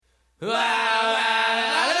All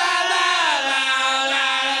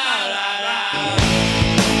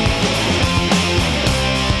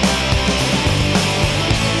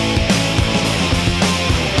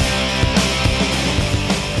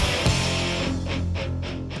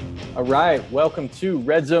right, welcome to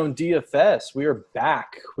Red Zone DFS. We are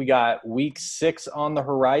back. We got week 6 on the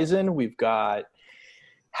horizon. We've got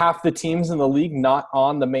half the teams in the league not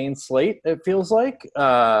on the main slate, it feels like.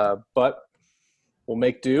 But we'll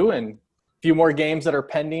make do. And a few more games that are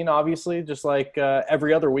pending, obviously, just like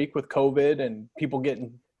every other week with COVID and people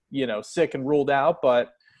getting, sick and ruled out.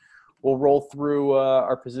 But we'll roll through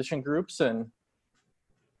our position groups and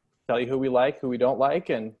tell you who we like, who we don't like,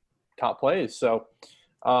 and top plays. So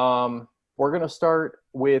we're going to start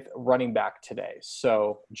with running back today.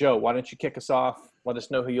 So, Joe, why don't you kick us off? Let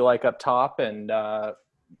us know who you like up top and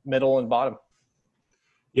middle and bottom.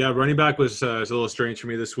 Yeah, running back was a little strange for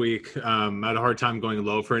me this week. I had a hard time going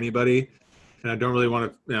low for anybody, and I don't really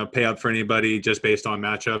want to pay up for anybody just based on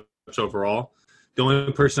matchups overall. The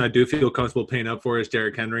only person I do feel comfortable paying up for is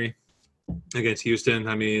Derrick Henry against Houston.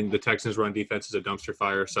 I mean, the Texans' run defense is a dumpster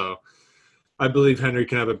fire, so I believe Henry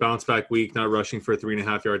can have a bounce-back week, not rushing for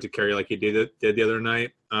 3.5 yards a carry like he did the other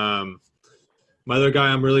night. My other guy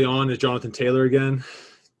I'm really on is Jonathan Taylor again.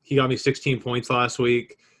 He got me 16 points last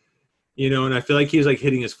week, and I feel like he's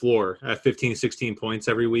hitting his floor at 15, 16 points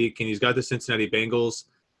every week, and he's got the Cincinnati Bengals.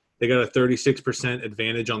 They got a 36%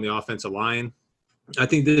 advantage on the offensive line. I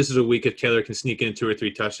think this is a week if Taylor can sneak in 2 or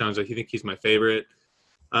 3 touchdowns. I think he's my favorite.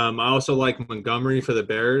 I also like Montgomery for the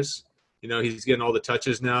Bears. He's getting all the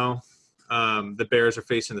touches now. The Bears are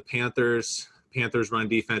facing the Panthers. Panthers' run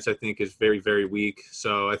defense, I think, is very, very weak.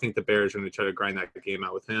 So I think the Bears are going to try to grind that game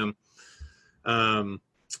out with him.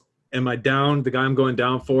 And the guy I'm going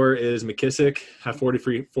down for is McKissick at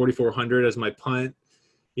 4,400 as my punt.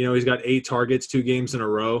 He's got 8 targets, 2 games in a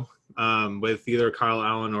row with either Kyle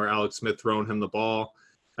Allen or Alex Smith throwing him the ball.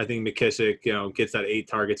 I think McKissick, gets that 8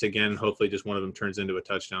 targets again. Hopefully just one of them turns into a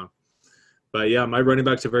touchdown. But, yeah, my running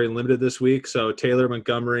backs are very limited this week. So Taylor,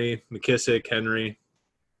 Montgomery, McKissick, Henry.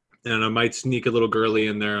 And I might sneak a little Gurley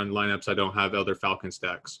in there on lineups I don't have other Falcon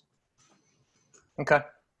stacks. Okay.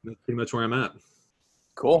 That's pretty much where I'm at.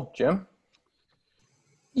 Cool. Jim?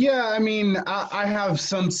 Yeah, I mean, I have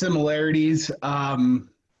some similarities. I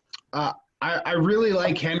really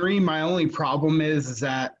like Henry. My only problem is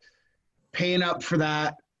that paying up for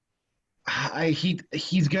that,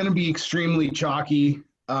 he's going to be extremely chalky.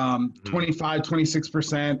 25,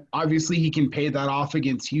 26%. Obviously, he can pay that off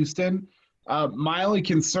against Houston. My only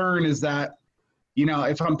concern is that,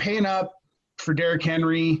 if I'm paying up for Derrick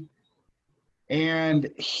Henry and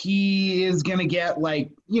he is going to get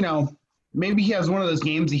maybe he has one of those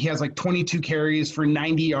games, he has 22 carries for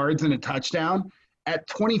 90 yards and a touchdown at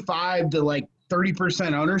 25 to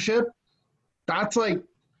 30% ownership. That's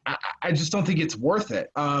I just don't think it's worth it.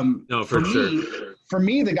 No, for sure. For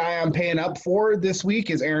me, the guy I'm paying up for this week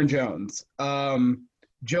is Aaron Jones.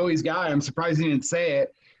 Joey's guy. I'm surprised he didn't say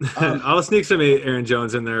it. I'll sneak some Aaron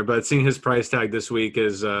Jones in there, but seeing his price tag this week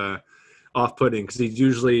is off-putting because he's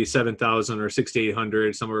usually 7,000 or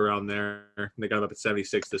 6,800, somewhere around there. They got him up at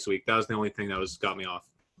 76 this week. That was the only thing that got me off.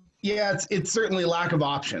 Yeah, it's certainly lack of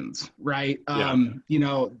options, right? Yeah.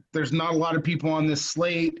 There's not a lot of people on this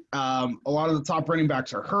slate. A lot of the top running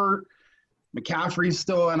backs are hurt. McCaffrey's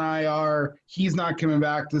still on IR. He's not coming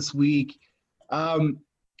back this week. And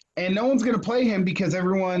no one's going to play him because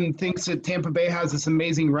everyone thinks that Tampa Bay has this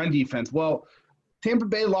amazing run defense. Well, Tampa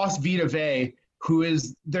Bay lost Vita Vea,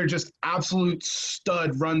 they're just absolute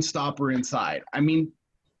stud run stopper inside. I mean,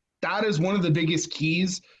 that is one of the biggest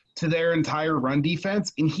keys to their entire run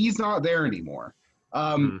defense, and he's not there anymore.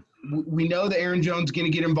 We know that Aaron Jones is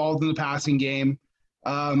going to get involved in the passing game.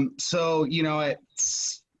 I'm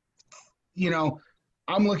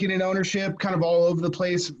looking at ownership kind of all over the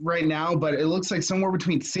place right now, but it looks like somewhere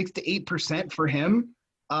between 6 to 8% for him.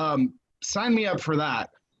 Sign me up for that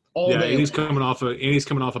all day. And he's coming off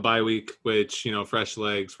a bye week, which, fresh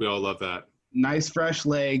legs. We all love that. Nice fresh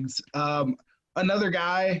legs. Another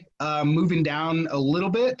guy moving down a little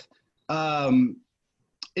bit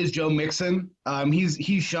is Joe Mixon.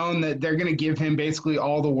 He's shown that they're going to give him basically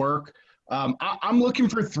all the work. I'm looking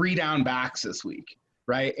for 3 down backs this week,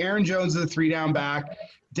 right? Aaron Jones is a 3 down back.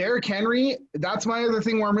 Derrick Henry, that's my other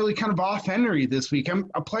thing where I'm really kind of off Henry this week. I'm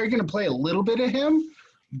going to play a little bit of him,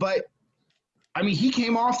 but, I mean, he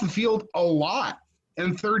came off the field a lot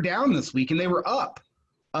in 3rd down this week, and they were up.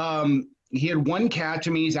 He had 1 catch.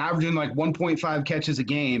 I mean, he's averaging 1.5 catches a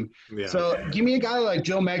game. Yeah. So give me a guy like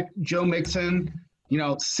Joe Mixon,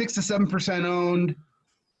 6 to 7% owned.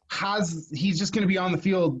 He's just going to be on the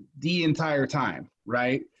field the entire time,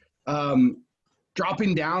 right?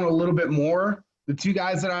 Dropping down a little bit more, the two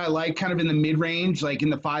guys that I like kind of in the mid-range, like in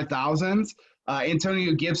the 5,000s,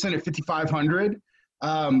 Antonio Gibson at 5,500.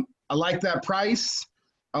 I like that price.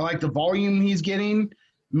 I like the volume he's getting.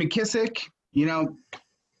 McKissick,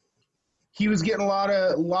 he was getting a lot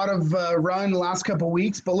of run the last couple of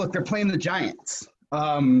weeks, but look, they're playing the Giants.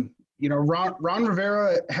 Ron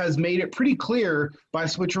Rivera has made it pretty clear by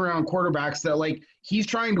switching around quarterbacks that he's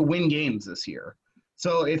trying to win games this year.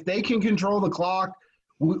 So if they can control the clock,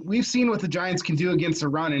 we've seen what the Giants can do against the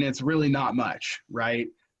run, and it's really not much, right?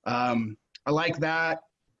 I like that.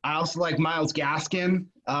 I also like Myles Gaskin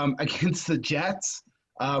against the Jets.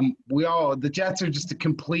 The Jets are just a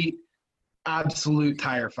complete, absolute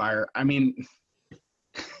tire fire. I mean,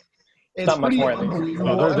 it's not much more.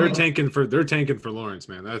 They're tanking for Lawrence,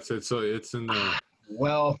 man. It's in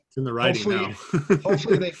the writing now.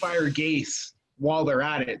 Hopefully they fire Gase while they're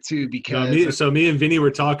at it too, because me and Vinnie were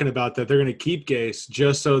talking about that. They're going to keep Gase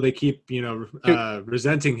just so they keep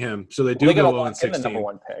resenting him, so they do go 0-16. The number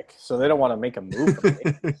one pick, so they don't want to make a move.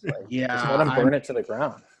 Just let him burn it to the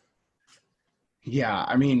ground. Yeah,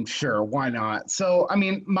 I mean, sure, why not? So, I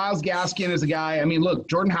mean, Myles Gaskin is a guy. I mean, look,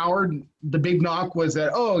 Jordan Howard, the big knock was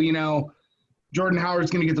that, Jordan Howard's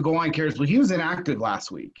going to get the goal line carries, but he was inactive last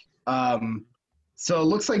week. So it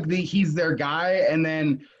looks like he's their guy. And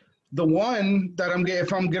then the one that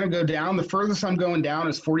if I'm going to go down, the furthest I'm going down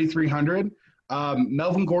is 4,300.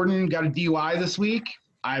 Melvin Gordon got a DUI this week.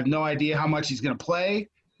 I have no idea how much he's going to play,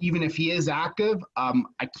 even if he is active.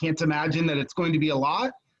 I can't imagine that it's going to be a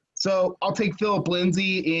lot. So I'll take Phillip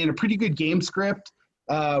Lindsay in a pretty good game script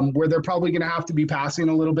where they're probably going to have to be passing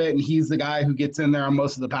a little bit, and he's the guy who gets in there on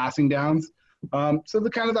most of the passing downs. So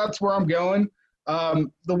that's where I'm going.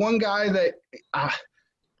 The one guy that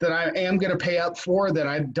I am going to pay up for that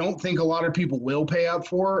I don't think a lot of people will pay up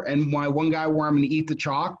for, and my one guy where I'm going to eat the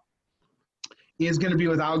chalk is going to be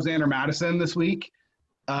with Alexander Mattison this week.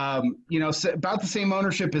 About the same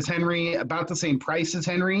ownership as Henry, about the same price as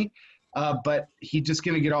Henry. But he's just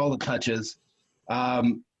going to get all the touches.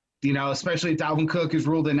 Especially Dalvin Cook is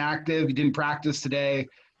ruled inactive. He didn't practice today.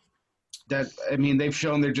 They've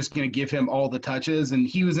shown they're just going to give him all the touches. And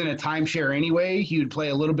he was in a timeshare anyway. He would play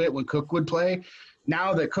a little bit when Cook would play.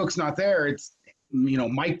 Now that Cook's not there, it's,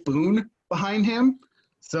 Mike Boone behind him.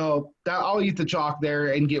 So I'll eat the chalk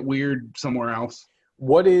there and get weird somewhere else.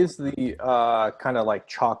 What is the kind of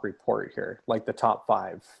chalk report here? Like the top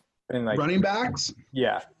five? And running backs?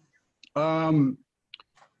 Yeah.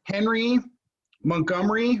 Henry,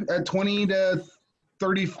 Montgomery at 20 to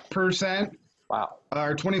 30%. Wow.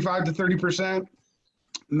 Or 25 to 30%.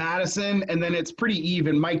 Madison, and then it's pretty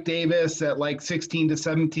even. Mike Davis at 16 to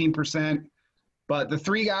 17%. But the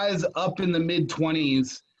three guys up in the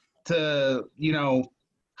mid-20s to,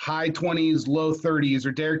 high 20s, low 30s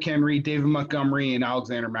are Derrick Henry, David Montgomery, and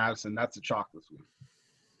Alexander Madison. That's a chalk this week.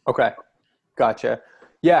 Okay. Gotcha.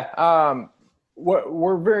 Yeah.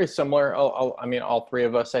 We're very similar. All three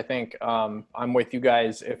of us, I think. I'm with you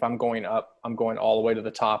guys. If I'm going up, I'm going all the way to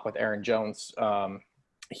the top with Aaron Jones.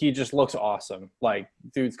 He just looks awesome.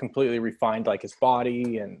 Dude's completely refined, his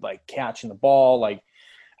body and catching the ball,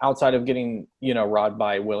 outside of getting, robbed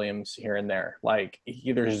by Williams here and there.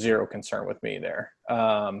 There's zero concern with me there.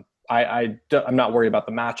 I'm not worried about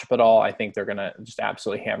the matchup at all. I think they're going to just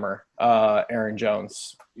absolutely hammer Aaron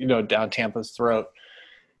Jones, down Tampa's throat.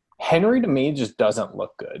 Henry to me just doesn't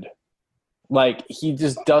look good. He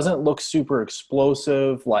just doesn't look super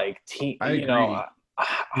explosive. I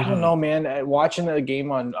don't know, man. Watching the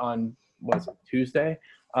game on Tuesday,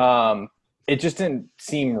 it just didn't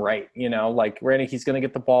seem right. Granted, he's going to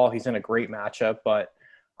get the ball. He's in a great matchup, but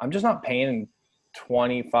I'm just not paying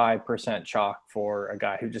 25% chalk for a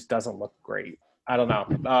guy who just doesn't look great. I don't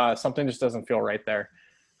know. Something just doesn't feel right there.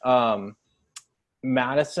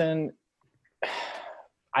 Madison,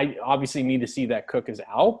 I obviously need to see that Cook is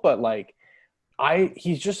out, but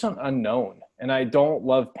he's just an unknown, and I don't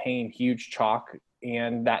love paying huge chalk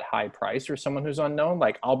and that high price for someone who's unknown.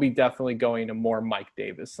 I'll be definitely going to more Mike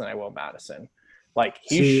Davis than I will Madison.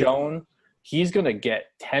 He's shown he's going to get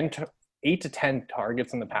 8 to 10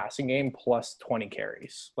 targets in the passing game plus 20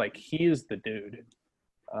 carries. He is the dude.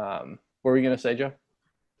 What were you going to say, Joe?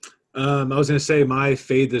 I was going to say my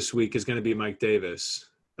fade this week is going to be Mike Davis.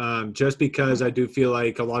 Just because I do feel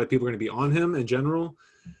like a lot of people are going to be on him in general.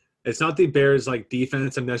 It's not the Bears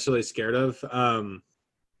defense I'm necessarily scared of.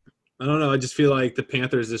 I don't know. I just feel like the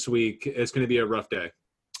Panthers this week, it's going to be a rough day.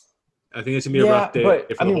 I think it's going to be a rough day.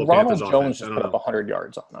 But Ronald Jones offense. just put up 100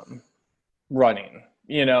 yards on them running,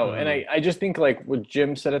 and I just think what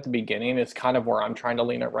Jim said at the beginning is kind of where I'm trying to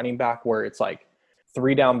lean at running back, where it's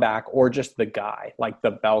 3 down back or just the guy, like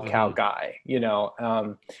the bell cow guy,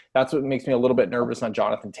 that's what makes me a little bit nervous on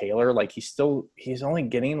Jonathan Taylor. Like he's only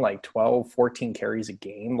getting like 12, 14 carries a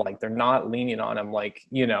game. Like they're not leaning on him. Like,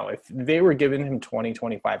 if they were giving him 20,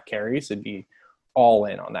 25 carries, it'd be all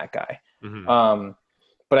in on that guy.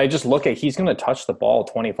 But I just look at, he's going to touch the ball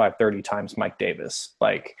 25, 30 times Mike Davis.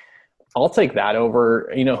 Like I'll take that over,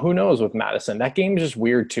 who knows with Madison. That game is just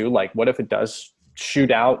weird too. Like what if it does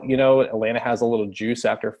shoot out, Atlanta has a little juice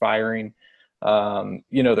after firing,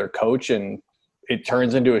 their coach and it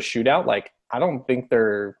turns into a shootout. Like, I don't think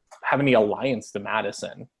they're have any alliance to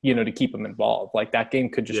Madison, to keep them involved. Like that game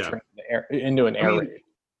could just turn into an air raid.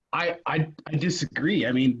 I disagree.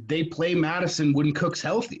 I mean, they play Madison when Cook's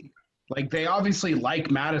healthy. Like they obviously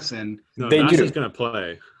like Madison. No, Madison's going to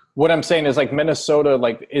play. What I'm saying is like Minnesota,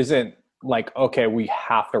 like isn't like, okay, we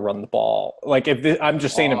have to run the ball. Like I'm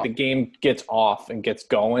just saying if the game gets off and gets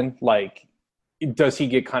going, like does he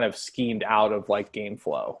get kind of schemed out of like game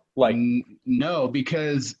flow? Like no,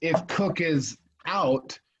 because if Cook is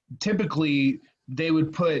out, typically they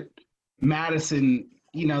would put Madison,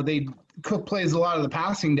 Cook plays a lot of the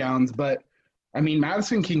passing downs, but I mean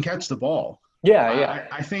Madison can catch the ball. Yeah.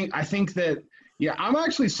 I think that I'm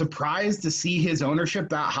actually surprised to see his ownership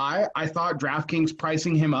that high. I thought DraftKings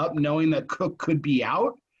pricing him up, knowing that Cook could be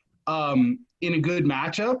out in a good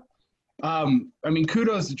matchup. I mean,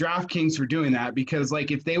 kudos to DraftKings for doing that because,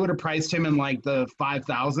 like, if they would have priced him in, like, the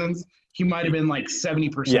 5,000s, he might have been, like,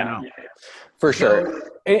 70% out. For sure.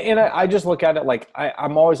 And I just look at it like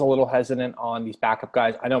I'm always a little hesitant on these backup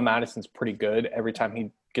guys. I know Madison's pretty good every time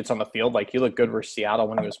he gets on the field. Like, he looked good versus Seattle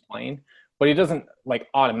when he was playing. But he doesn't, like,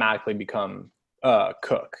 automatically become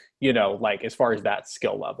Cook, like as far as that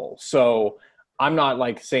skill level. So I'm not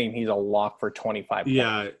like saying he's a lock for 25 points.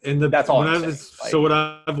 Yeah, and that's all I'm saying. So what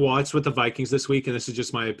I've watched with the Vikings this week, and this is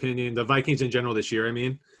just my opinion, the Vikings in general this year, I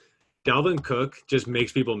mean, Dalvin Cook just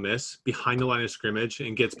makes people miss behind the line of scrimmage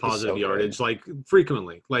and gets positive yardage like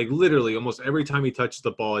frequently. Like literally almost every time he touches the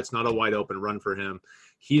ball, it's not a wide open run for him.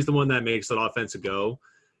 He's the one that makes that offense go.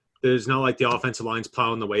 There's not like the offensive line's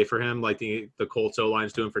plowing the way for him like the Colts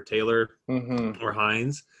O-line's doing for Taylor or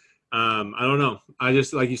Hines. I don't know. I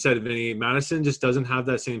just, like you said, Vinny, Madison just doesn't have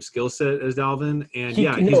that same skill set as Dalvin. And,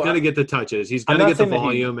 he's going to get the touches. He's going to get the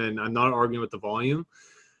volume, and I'm not arguing with the volume.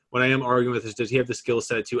 What I am arguing with is does he have the skill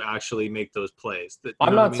set to actually make those plays?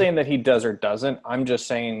 I'm not saying that he does or doesn't. I'm just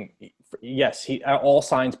saying, yes, all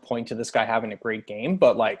signs point to this guy having a great game,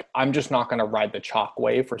 but like I'm just not going to ride the chalk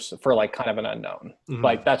wave for like kind of an unknown.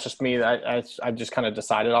 Like that's just me. I've just kind of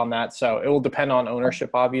decided on that. So it will depend on ownership,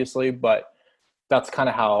 obviously, but that's kind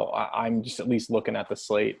of how I'm just at least looking at the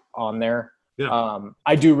slate on there. Yeah.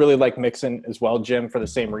 I do really like Mixon as well, Jim, for the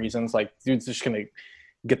same reasons. Like dude's just going to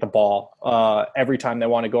get the ball every time they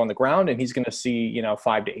want to go on the ground, and he's going to see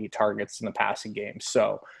 5 to 8 targets in the passing game.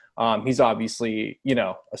 So he's obviously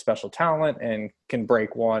a special talent and can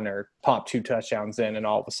break one or pop 2 touchdowns in, and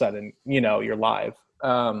all of a sudden you're live.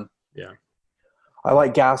 I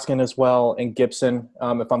like Gaskin as well and Gibson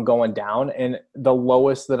if I'm going down, and the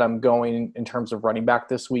lowest that I'm going in terms of running back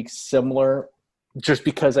this week, similar, just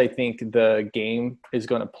because I think the game is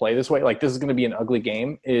going to play this way. Like this is going to be an ugly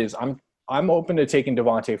game. Is I'm open to taking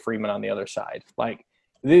Devontae Freeman on the other side. Like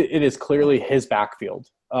it is clearly his backfield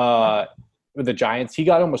with the Giants. He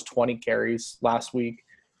got almost 20 carries last week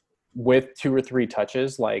with 2 or 3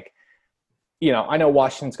 touches. Like, I know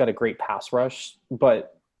Washington's got a great pass rush,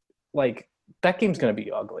 but like that game's going to be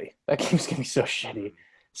ugly. That game's going to be so shitty.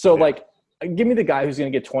 So like, give me the guy who's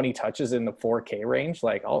going to get 20 touches in the 4K range.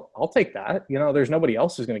 Like I'll take that. There's nobody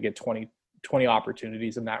else who's going to get 20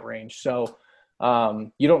 opportunities in that range. So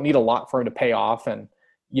you don't need a lot for him to pay off, and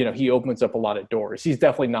he opens up a lot of doors. He's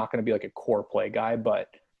definitely not going to be like a core play guy, but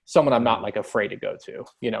someone I'm not like afraid to go to.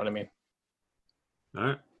 You know what I mean? All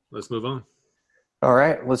right, let's move on. All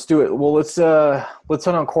right, let's do it. Well, let's hit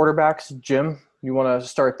on quarterbacks. Jim, you want to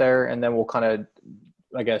start there, and then we'll kind of,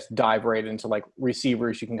 I guess, dive right into like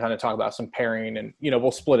receivers. You can kind of talk about some pairing, and we'll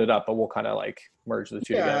split it up, but we'll kind of like merge the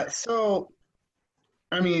two together. Yeah. So,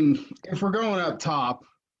 I mean, if we're going up top,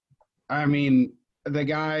 I mean, the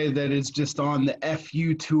guy that is just on the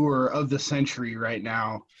FU tour of the century right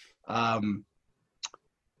now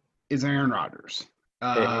is Aaron Rodgers.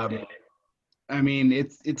 I mean,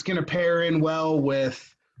 it's going to pair in well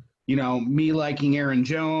with, me liking Aaron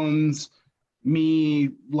Jones, me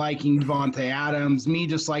liking Devontae Adams, me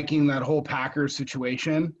just liking that whole Packers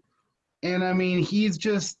situation. And, I mean, he's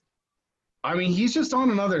just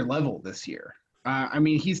on another level this year. I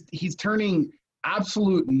mean, he's turning –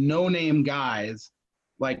 absolute no-name guys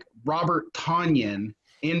like Robert Tonyan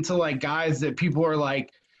into like guys that people are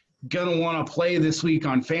like, gonna want to play this week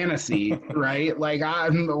on fantasy, right? Like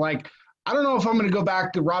I'm like, I don't know if I'm gonna go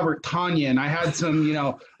back to Robert Tanyan. I had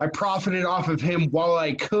some, I profited off of him while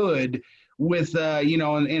I could with in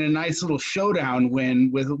a nice little showdown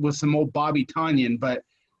win with some old Bobby Tanyan, but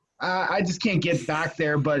I just can't get back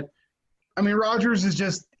there. But I mean, Rodgers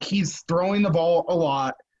is he's throwing the ball a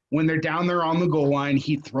lot. When they're down there on the goal line,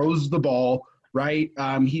 he throws the ball, right?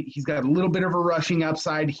 He's got a little bit of a rushing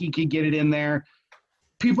upside. He could get it in there.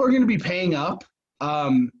 People are going to be paying up.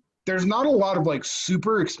 There's not a lot of like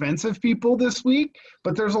super expensive people this week,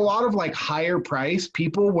 but there's a lot of like higher price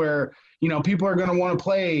people where, people are going to want to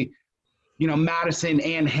play, Madison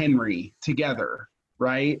and Henry together,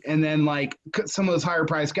 right? And then like some of those higher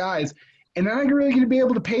price guys, and they're not really going to be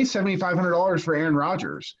able to pay $7,500 for Aaron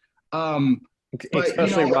Rodgers. But,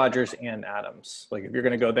 especially Rodgers and Adams. Like if you're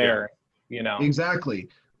going to go there, Exactly.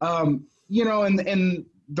 And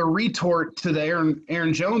the retort to the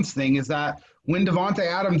Aaron Jones thing is that when Davante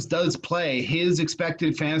Adams does play, his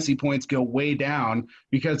expected fantasy points go way down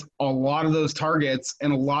because a lot of those targets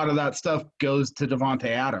and a lot of that stuff goes to Davante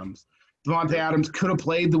Adams. Davante Adams could have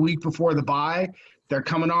played the week before the bye. They're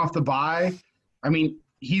coming off the bye. I mean,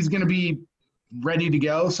 he's going to be ready to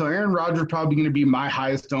go. So Aaron Rodgers probably going to be my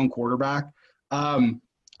highest owned quarterback.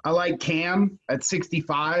 I like Cam at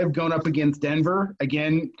 65 going up against Denver.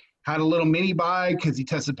 Again, had a little mini bye because he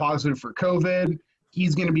tested positive for COVID.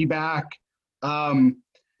 He's going to be back. And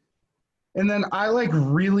then I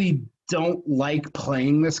really don't like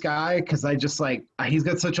playing this guy because I just he's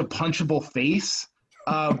got such a punchable face.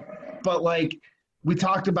 But we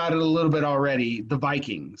talked about it a little bit already, the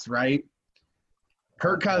Vikings, right?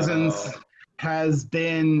 Kirk Cousins has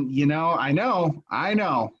been, I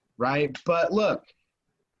know, right? But look,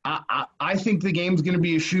 I think the game's going to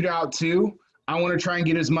be a shootout too. I want to try and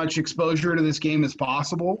get as much exposure to this game as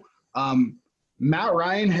possible. Matt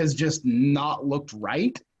Ryan has just not looked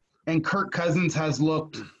right, and Kirk Cousins has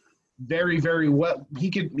looked very, very well.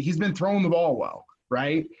 He's been throwing the ball well,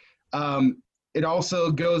 right? It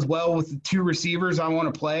also goes well with the two receivers I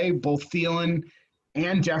want to play, both Thielen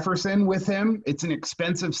and Jefferson with him. It's an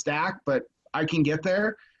expensive stack, but I can get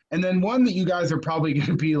there. And then one that you guys are probably going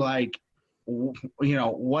to be like,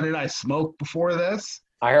 what did I smoke before this?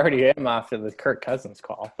 I already am after the Kirk Cousins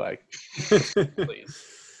call, but please.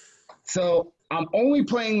 So I'm only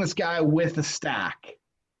playing this guy with a stack,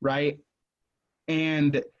 right?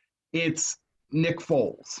 And it's Nick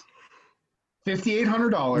Foles.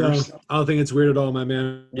 $5,800. No, I don't think it's weird at all, my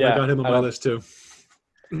man. Yeah, I got him on my list too.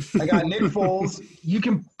 I got Nick Foles. You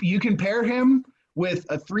can pair him with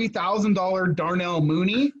a $3,000 Darnell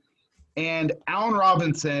Mooney and Allen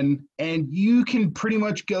Robinson, and you can pretty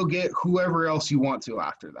much go get whoever else you want to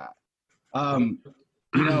after that.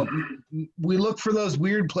 We look for those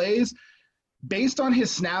weird plays. Based on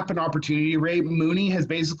his snap and opportunity rate, Mooney has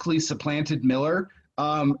basically supplanted Miller.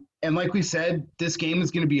 And like we said, this game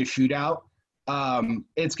is going to be a shootout.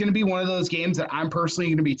 It's going to be one of those games that I'm personally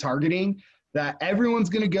going to be targeting, that everyone's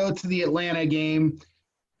going to go to the Atlanta game.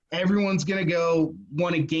 Everyone's going to go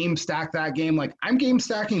want to game stack that game. Like, I'm game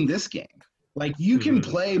stacking this game. Like, you can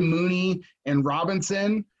play Mooney and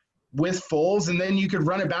Robinson with Foles, and then you could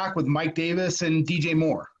run it back with Mike Davis and DJ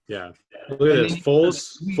Moore. Yeah. Look at this.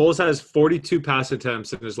 Foles has 42 pass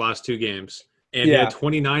attempts in his last two games, and he had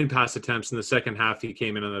 29 pass attempts in the second half. He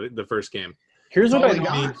came in on the first game. Here's what I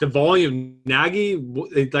mean, the volume, Nagy,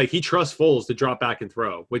 he trusts Foles to drop back and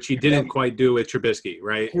throw, which he didn't quite do with Trubisky,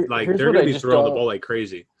 right? They're going to be throwing the ball like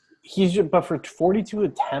crazy. But for 42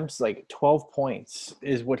 attempts, 12 points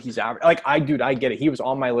is what he's averaging. I get it. He was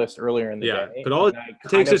on my list earlier in the day. Yeah, but all it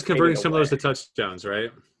takes is converting some of those to touchdowns, right?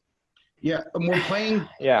 Yeah, and we're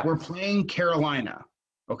playing Carolina.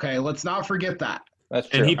 Okay, let's not forget that. That's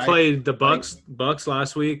true. And he played the Bucks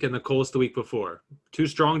last week and the Colts the week before. Two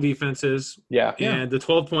strong defenses. Yeah. And the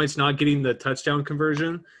 12 points not getting the touchdown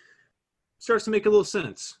conversion starts to make a little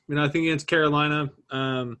sense. I think against Carolina,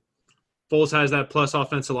 Foles has that plus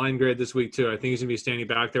offensive line grade this week too. I think he's going to be standing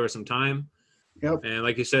back there with some time. Yep. And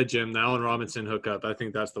like you said, Jim, the Allen Robinson hookup, I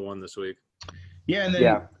think that's the one this week. Yeah, and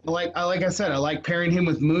then like I said, I like pairing him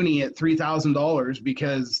with Mooney at $3,000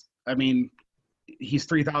 because he's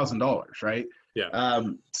 $3,000, right? Yeah.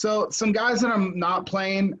 So some guys that I'm not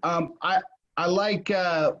playing, I like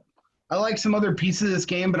some other pieces of this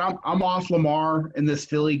game, but I'm off Lamar in this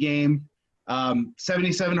Philly game.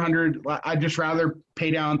 7,700. I'd just rather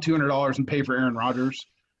pay down $200 and pay for Aaron Rodgers.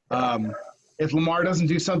 If Lamar doesn't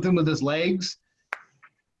do something with his legs,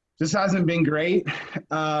 this hasn't been great.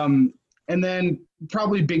 And then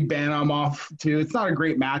probably Big Ben I'm off too. It's not a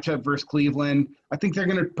great matchup versus Cleveland. I think they're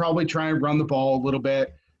going to probably try and run the ball a little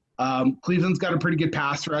bit. Cleveland's got a pretty good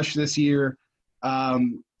pass rush this year.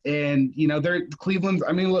 And they're Cleveland's.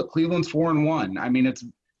 I mean, look, Cleveland's 4-1. I mean, it's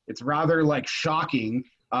rather like shocking.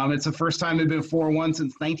 It's the first time they've been 4-1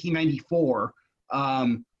 since 1994.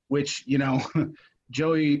 Which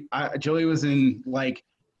Joey was in like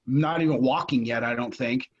not even walking yet. I don't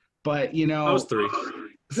think, but I was 3.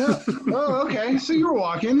 Oh, okay. So you were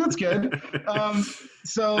walking. That's good.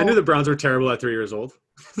 So I knew the Browns were terrible at 3 years old.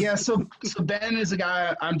 Yeah, so Ben is a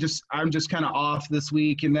guy I'm just kind of off this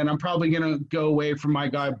week, and then I'm probably gonna go away from my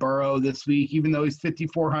guy Burrow this week, even though he's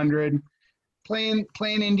 5,400. Playing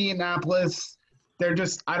Indianapolis,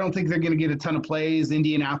 I don't think they're gonna get a ton of plays.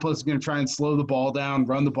 Indianapolis is gonna try and slow the ball down,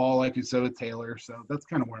 run the ball like we said with Taylor. So that's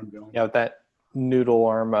kind of where I'm going. Yeah, with that noodle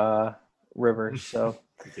arm Rivers. So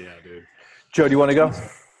yeah, dude. Joe, do you want to go?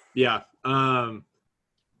 Yeah.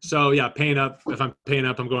 So yeah, paying up. If I'm paying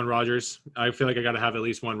up, I'm going Rodgers. I feel like I got to have at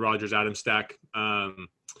least one Rodgers Adams stack.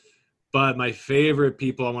 But my favorite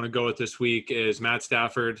people I want to go with this week is Matt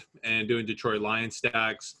Stafford and doing Detroit Lions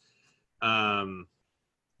stacks.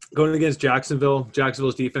 Going against Jacksonville.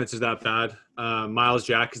 Jacksonville's defense is that bad. Miles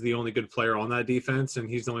Jack is the only good player on that defense, and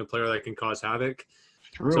he's the only player that can cause havoc.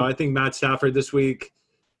 True. So I think Matt Stafford this week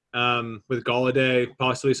with Golladay,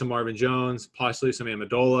 possibly some Marvin Jones, possibly some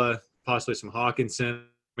Amendola, possibly some Hawkinson.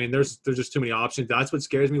 I mean, there's just too many options. That's what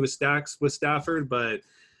scares me with stacks with Stafford. But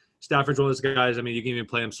Stafford's one of those guys. I mean, you can even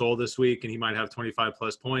play him sold this week, and he might have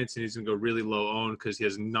 25-plus points, and he's going to go really low owned because he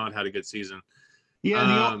has not had a good season.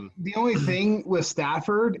 Yeah, the only thing with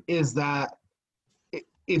Stafford is that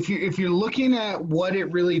if you're looking at what it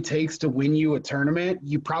really takes to win you a tournament,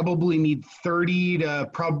 you probably need 30 to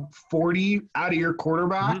 40 out of your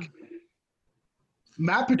quarterback. Mm-hmm.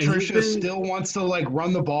 Matt Patricia still wants to like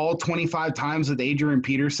run the ball 25 times with Adrian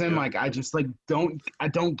Peterson. Yeah. Like I just like don't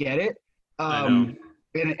get it. I know.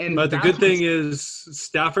 But the good thing is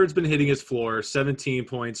Stafford's been hitting his floor, 17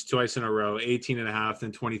 points twice in a row, 18.5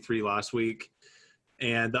 and 23 last week.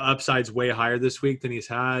 And the upside's way higher this week than he's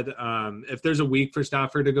had. If there's a week for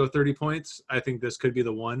Stafford to go 30 points, I think this could be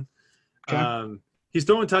the one. Okay. He's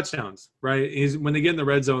throwing touchdowns, right? When they get in the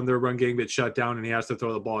red zone, their run game gets shut down, and he has to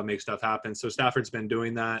throw the ball and make stuff happen. So Stafford's been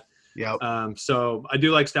doing that. Yeah. So I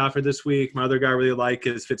do like Stafford this week. My other guy I really like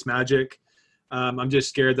is Fitzmagic. I'm just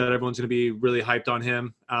scared that everyone's going to be really hyped on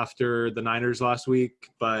him after the Niners last week,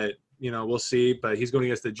 but we'll see. But he's going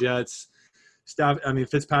against the Jets.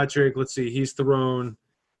 Fitzpatrick. Let's see. He's thrown.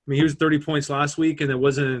 He was 30 points last week, and it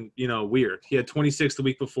wasn't, weird. He had 26 the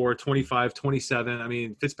week before, 25,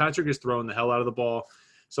 27. Fitzpatrick is throwing the hell out of the ball.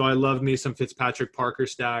 So I love me some Fitzpatrick Parker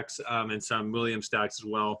stacks and some Williams stacks as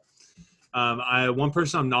well. One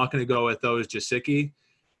person I'm not going to go with, though, is Gesicki.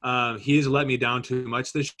 He has let me down too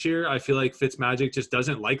much this year. I feel like Fitzmagic just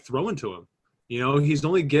doesn't like throwing to him. He's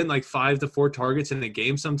only getting like 5 to 4 targets in a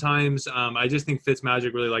game sometimes. I just think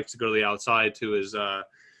Fitzmagic really likes to go to the outside to his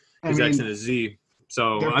X and his Z.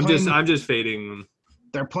 So I'm just fading them.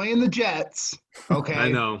 They're playing the Jets, okay? I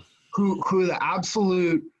know. Who the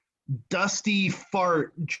absolute dusty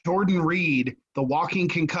fart Jordan Reed, the walking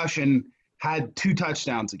concussion, had 2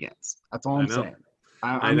 touchdowns against. That's all I'm saying.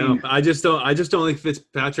 I know. I just don't think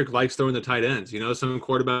Fitzpatrick likes throwing the tight ends. Some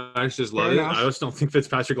quarterbacks just love it. I just don't think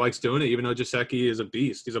Fitzpatrick likes doing it, even though Gesicki is a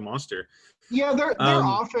beast. He's a monster. Yeah, their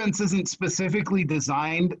offense isn't specifically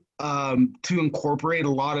designed to incorporate a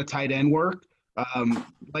lot of tight end work.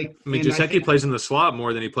 Gesicki plays in the slot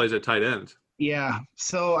more than he plays at tight end. Yeah.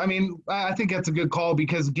 So, I think that's a good call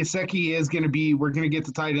because Gesicki is going to be – we're going to get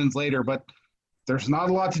to tight ends later, but there's not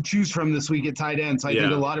a lot to choose from this week at tight ends. I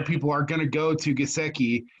think a lot of people are going to go to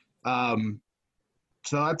Gesicki.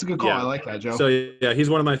 So that's a good call. Yeah. I like that, Joe. So, yeah, he's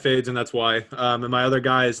one of my fades, and that's why. And my other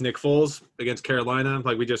guy is Nick Foles against Carolina,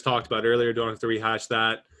 like we just talked about earlier. Don't have to rehash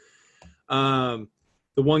that. The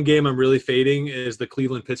one game I'm really fading is the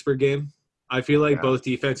Cleveland-Pittsburgh game. I feel like both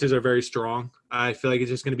defenses are very strong. I feel like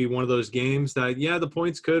it's just going to be one of those games that, the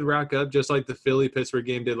points could rack up just like the Philly-Pittsburgh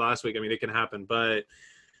game did last week. It can happen. But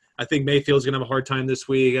I think Mayfield's going to have a hard time this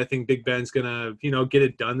week. I think Big Ben's going to, get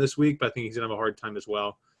it done this week, but I think he's going to have a hard time as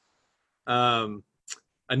well.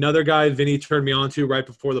 Another guy Vinnie turned me on to right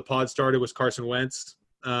before the pod started was Carson Wentz.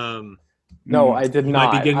 No, I did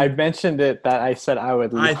not. I mentioned it that I said I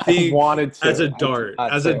would. I think wanted to as a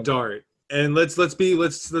dart. And let's just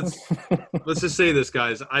say this,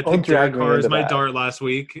 guys. I picked Derek Carr as my dart last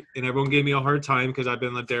week, and everyone gave me a hard time because I've been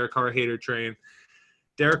on the Derek Carr hater train.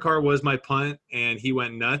 Derek Carr was my punt, and he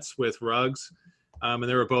went nuts with Ruggs, and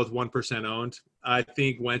they were both 1% owned. I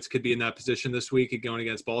think Wentz could be in that position this week going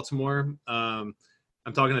against Baltimore. I'm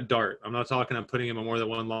talking a dart. I'm not talking I'm putting him in more than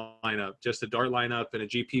one lineup. Just a dart lineup and a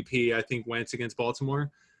GPP. I think Wentz against Baltimore.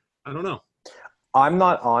 I don't know. I'm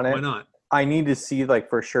not on it. Why not? I need to see, like,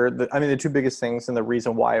 for sure. The two biggest things and the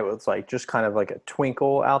reason why it was, like, just kind of like a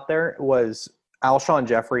twinkle out there was Alshon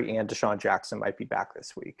Jeffrey and Deshaun Jackson might be back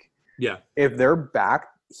this week. Yeah. If they're back,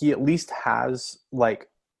 he at least has, like,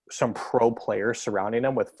 some pro players surrounding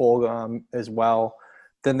him with Fulgham as well.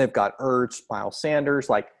 Then they've got Ertz, Miles Sanders,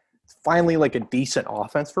 like, finally, like, a decent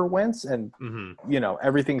offense for Wentz, and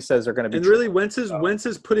everything says they're going to be. And really, Wentz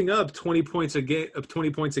is putting up 20 points a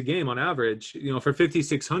game on average. For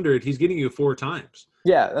 5,600, he's getting you 4 times.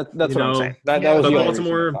 Yeah, that's what I'm saying. That was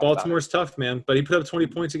but Baltimore's tough, man. But he put up 20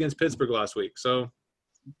 points against Pittsburgh last week. So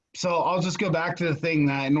I'll just go back to the thing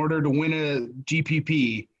that in order to win a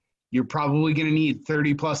GPP, you're probably going to need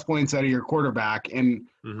 30-plus points out of your quarterback. And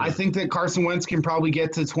I think that Carson Wentz can probably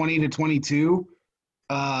get to 20 to 22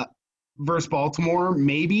 versus Baltimore,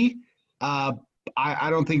 maybe. I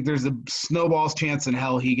don't think there's a snowball's chance in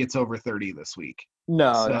hell he gets over 30 this week.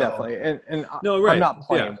 No, definitely. And no, right. I'm not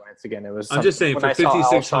playing Wentz again. I'm just saying for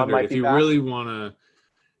 5,600, if you really want to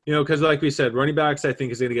 – because like we said, running backs I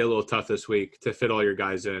think is going to get a little tough this week to fit all your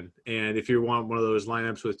guys in. And if you want one of those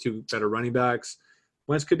lineups with 2 better running backs,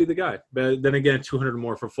 Wentz could be the guy. But then again, 200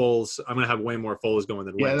 more for Foles. I'm going to have way more Foles going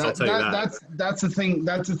than Wentz. I'll tell you that. That's the thing.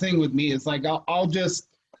 That's the thing with me. It's like I'll just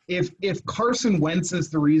if Carson Wentz is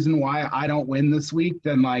the reason why I don't win this week,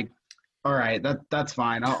 then like, all right, that's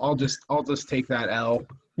fine. I'll just take that L.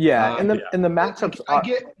 Yeah, and the matchups.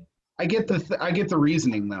 I get the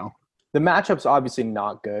reasoning though. The matchup's obviously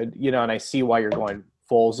not good, and I see why you're going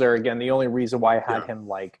Foles there. Again, the only reason why I had him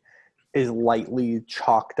like as lightly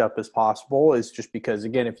chalked up as possible is just because,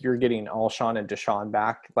 again, if you're getting Alshon and Deshaun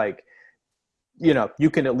back, like, you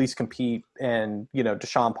can at least compete, and,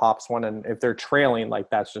 Deshaun pops one, and if they're trailing, like,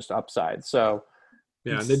 that's just upside. So,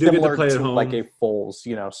 yeah, and they do get to play at home. Like a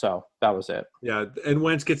Foles, so that was it. Yeah, and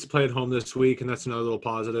Wentz gets to play at home this week, and that's another little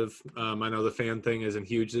positive. I know the fan thing isn't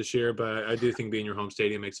huge this year, but I do think being your home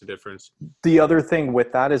stadium makes a difference. The other thing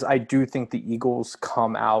with that is I do think the Eagles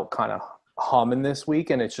come out kind of humming this week,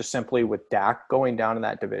 and it's just simply with Dak going down in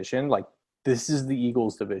that division. Like, this is the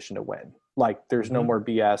Eagles' division to win. Like, there's no more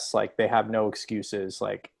BS. Like, they have no excuses.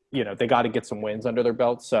 Like, they got to get some wins under their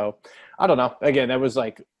belt. So, I don't know. Again, that was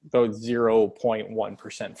like the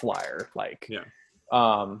 0.1% flyer. Like,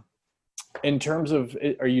 in terms of,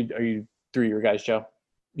 are you through your guys, Joe?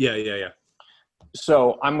 Yeah.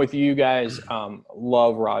 So I'm with you guys.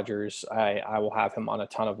 Love Rodgers. I will have him on a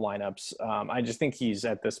ton of lineups. I just think he's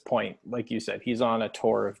at this point, like you said, he's on a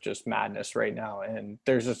tour of just madness right now, and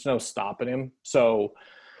there's just no stopping him. So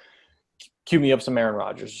cue me up some Aaron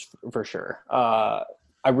Rodgers for sure.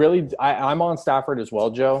 I'm on Stafford as well,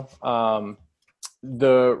 Joe.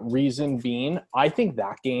 The reason being, I think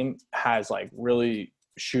that game has like really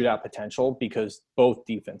shootout potential because both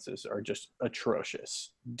defenses are just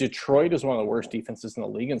atrocious. Detroit is one of the worst defenses in the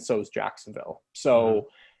league, and so is Jacksonville. So,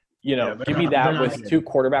 give me that with 2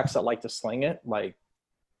 quarterbacks that like to sling it. Like,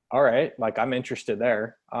 all right, like I'm interested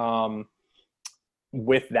there.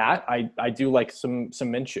 With that, I do like some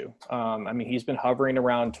Minshew. He's been hovering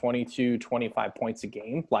around 22, 25 points a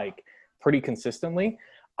game, like pretty consistently.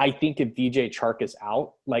 I think if DJ Chark is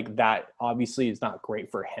out, like that obviously is not great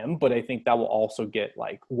for him, but I think that will also get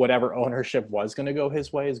like whatever ownership was going to go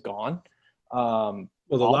his way is gone. Well,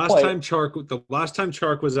 the last time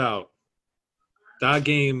Chark was out, that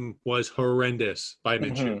game was horrendous by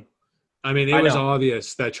Minshew. It was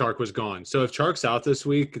obvious that Chark was gone. So if Chark's out this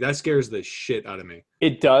week, that scares the shit out of me.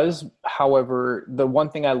 It does. However, the one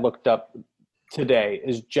thing I looked up today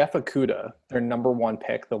is Jeff Okudah, their number 1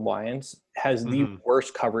 pick, the Lions, has the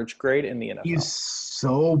worst coverage grade in the NFL. He's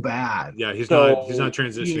so bad. Yeah, he's not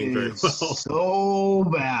transitioning very well. So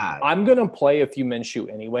bad. I'm gonna play a few Minshew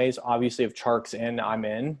anyways. Obviously, if Chark's in, I'm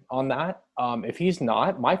in on that. If he's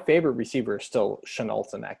not, my favorite receiver is still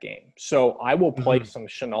Shenault in that game. So I will play some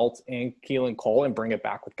Shenault and Keelan Cole and bring it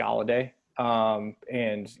back with Galladay,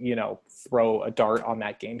 and throw a dart on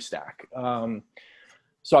that game stack.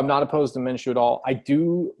 So I'm not opposed to Minshew at all. I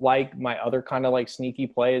do like my other kind of like sneaky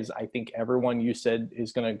plays. I think everyone you said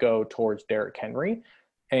is going to go towards Derrick Henry,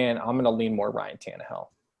 and I'm going to lean more Ryan Tannehill.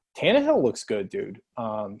 Tannehill looks good, dude.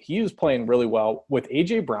 He was playing really well. With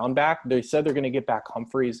A.J. Brown back, they said they're going to get back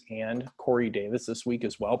Humphreys and Corey Davis this week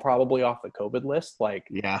as well, probably off the COVID list. Like,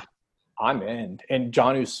 yeah, I'm in. And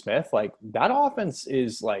Jonnu Smith, like that offense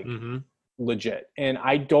is like legit. And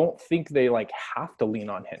I don't think they like have to lean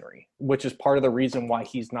on Henry, which is part of the reason why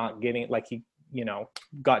he's not getting like he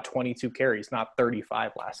got 22 carries, not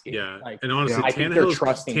 35 last game. Yeah. Like, and honestly, I think they're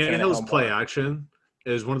trusting Tannehill's play more. action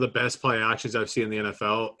is one of the best play actions I've seen in the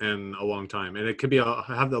NFL in a long time. And it could be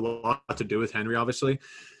have a lot to do with Henry, obviously.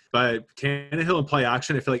 But Tannehill in play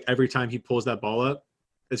action, I feel like every time he pulls that ball up,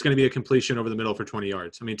 it's going to be a completion over the middle for 20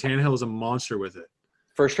 yards. I mean, Tannehill is a monster with it.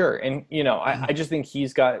 For sure. And, I just think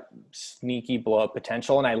he's got sneaky blow-up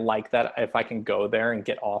potential, and I like that if I can go there and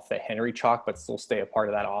get off the Henry chalk but still stay a part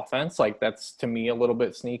of that offense. Like, that's, to me, a little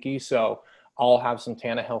bit sneaky. So I'll have some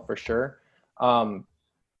Tannehill for sure. I'm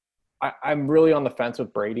really on the fence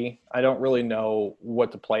with Brady. I don't really know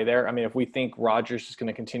what to play there. I mean, if we think Rodgers is going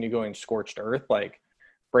to continue going scorched earth, like,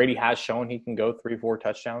 Brady has shown he can go 3-4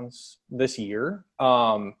 touchdowns this year.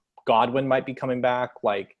 Godwin might be coming back.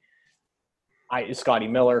 Like, Scotty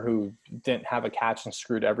Miller, who didn't have a catch and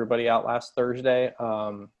screwed everybody out last Thursday,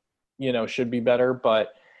 should be better.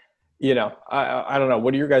 But, I don't know.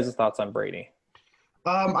 What are your guys' thoughts on Brady?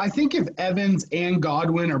 I think if Evans and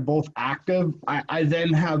Godwin are both active, I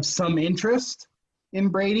then have some interest in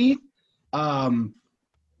Brady.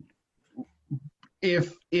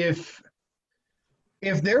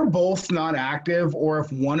 If they're both not active, or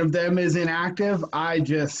if one of them is inactive, I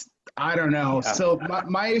don't know. Yeah. So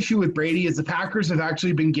my issue with Brady is the Packers have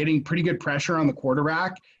actually been getting pretty good pressure on the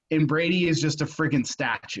quarterback, and Brady is just a freaking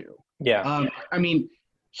statue. Yeah. I mean,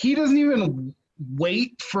 he doesn't even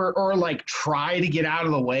wait for or like try to get out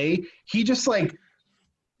of the way. He just like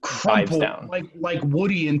crumples down like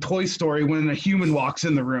Woody in Toy Story when a human walks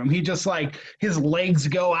in the room. He just like his legs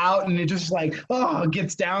go out and it just like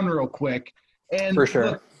gets down real quick. And for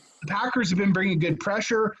sure, the Packers have been bringing good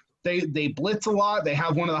pressure. They blitz a lot. They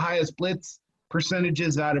have one of the highest blitz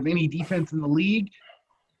percentages out of any defense in the league.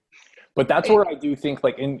 But that's where I do think,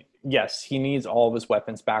 yes, he needs all of his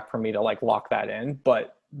weapons back for me to like lock that in.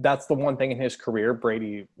 But that's the one thing in his career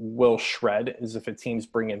Brady will shred, is if a team's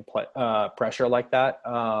bringing pressure like that.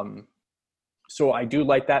 So I do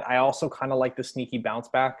like that. I also kind of like the sneaky bounce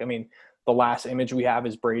back. I mean, the last image we have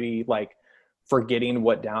is Brady like forgetting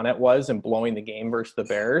what down it was and blowing the game versus the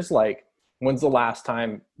Bears. Like, when's the last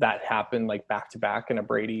time that happened, like back to back in a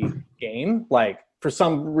Brady game? Like, for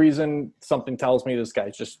some reason, something tells me this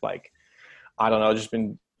guy's just like, I don't know, just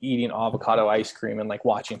been eating avocado ice cream and like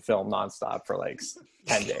watching film nonstop for like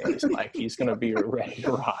 10 days. Like, he's going to be ready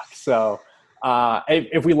to rock. So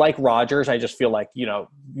if we like Rodgers, I just feel like,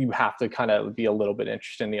 you have to kind of be a little bit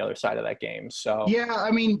interested in the other side of that game. So yeah,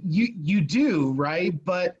 I mean, you do, right?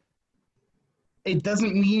 But it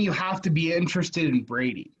doesn't mean you have to be interested in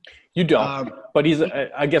Brady. You don't, but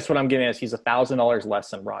I guess what I'm getting at is he's $1,000 less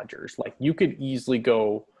than Rodgers. Like, you could easily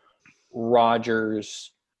go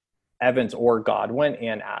Rodgers, Evans, or Godwin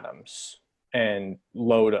and Adams and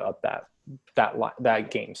load up that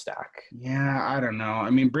game stack. Yeah, I don't know. I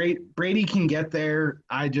mean, Brady can get there.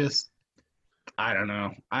 I don't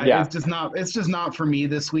know. It's just not for me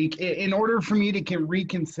this week. In order for me to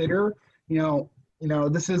reconsider,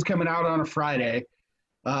 this is coming out on a Friday.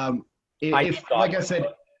 Like I said,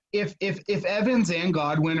 if Evans and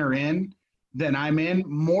Godwin are in, then I'm in.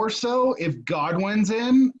 More so, if Godwin's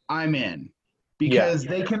in, I'm in, because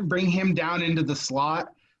they can bring him down into the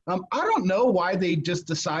slot. I don't know why they just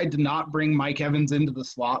decide to not bring Mike Evans into the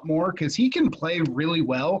slot more, because he can play really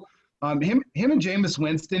well. Him and Jameis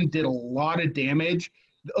Winston did a lot of damage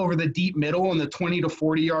over the deep middle in the 20 to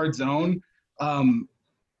 40 yard zone.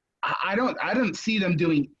 I don't see them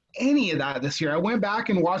doing any of that this year. I went back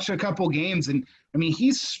and watched a couple games, and I mean,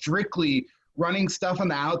 he's strictly running stuff on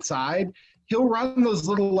the outside. He'll run those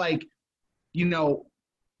little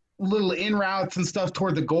little in routes and stuff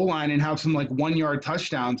toward the goal line and have some like 1 yard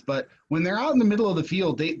touchdowns. But when they're out in the middle of the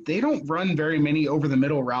field, they don't run very many over the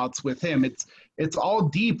middle routes with him. It's all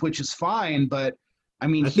deep, which is fine. But I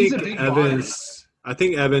mean, he's a big Evans. I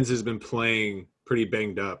think Evans has been playing pretty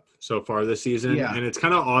banged up so far this season. Yeah. And it's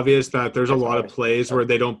kind of obvious that there's a lot of plays where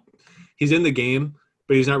he's in the game,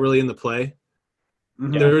 but he's not really in the play.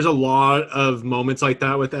 Mm-hmm. There's a lot of moments like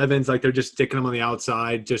that with Evans, like they're just sticking him on the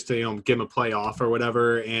outside just to, give him a play off or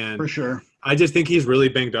whatever. And for sure, I just think he's really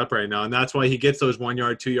banged up right now. And that's why he gets those 1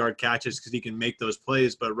 yard, 2 yard catches, because he can make those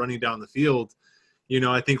plays. But running down the field,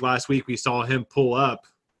 I think last week we saw him pull up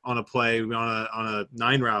on a play on a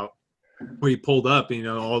 9 route where he pulled up,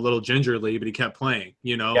 all a little gingerly, but he kept playing,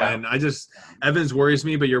 and Evans worries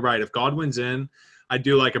me. But you're right. If Godwin's in, I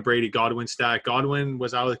do like a Brady Godwin stack. Godwin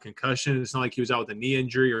was out with a concussion. It's not like he was out with a knee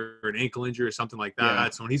injury or an ankle injury or something like that. Yeah.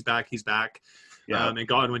 So when he's back, he's back. Yeah. And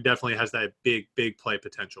Godwin definitely has that big play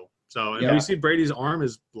potential. So we see Brady's arm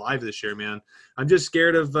is live this year, man. I'm just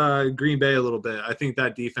scared of Green Bay a little bit. I think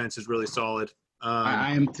that defense is really solid.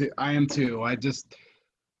 I am too. I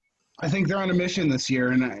think they're on a mission this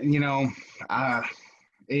year, and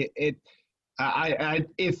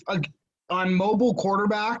on mobile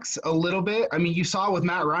quarterbacks a little bit. I mean, you saw with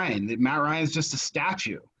Matt Ryan that Matt Ryan's just a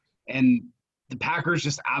statue, and the Packers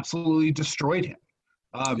just absolutely destroyed him.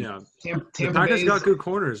 The Tampa Packers Bay's got good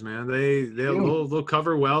corners, man. They'll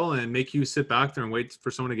cover well and make you sit back there and wait for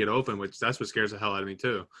someone to get open, which that's what scares the hell out of me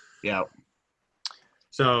too. Yeah.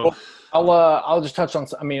 So I'll just touch on.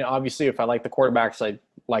 I mean, obviously, if I like the quarterbacks, I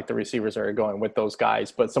like the receivers that are going with those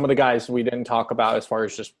guys. But some of the guys we didn't talk about as far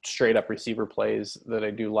as just straight up receiver plays that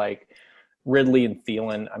I do like, Ridley and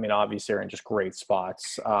Thielen. I mean, obviously, are in just great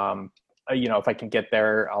spots. If I can get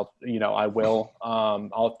there, I will.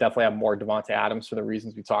 I'll definitely have more Devontae Adams for the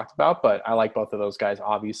reasons we talked about, but I like both of those guys,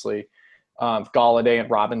 obviously. Galladay and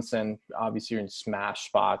Robinson, obviously, you're in smash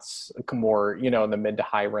spots, more, in the mid to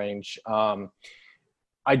high range.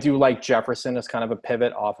 I do like Jefferson as kind of a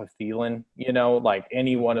pivot off of Thielen, like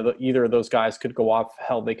either of those guys could go off.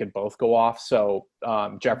 Hell, they could both go off. So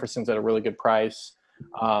Jefferson's at a really good price.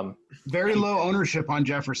 Very low ownership on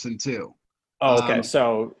Jefferson too. Oh, okay.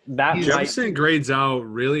 So that Jefferson grades out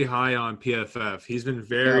really high on PFF. He's been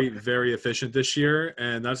very, very efficient this year,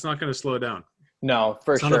 and that's not going to slow down. No,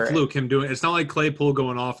 for it's sure. It's not a fluke him doing. It's not like Claypool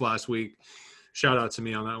going off last week. Shout out to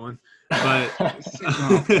me on that one. But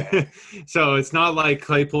so it's not like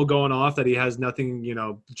Claypool going off that he has nothing.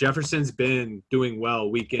 Jefferson's been doing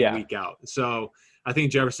well week in, week out. So I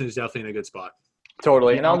think Jefferson is definitely in a good spot.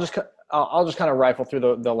 Totally, and I'll just kind of rifle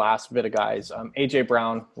through the last bit of guys. AJ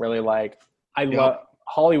Brown, really like. I love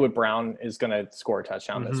Hollywood Brown is going to score a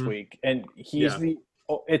touchdown this week, and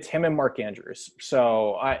it's him and Mark Andrews.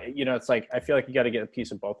 So it's like I feel like you got to get a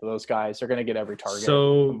piece of both of those guys. They're going to get every target.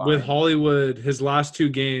 So with Hollywood, his last 2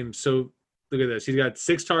 games. So look at this. He's got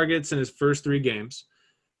 6 targets in his first 3 games,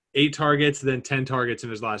 8 targets, then 10 targets in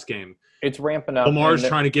his last game. It's ramping up. Lamar's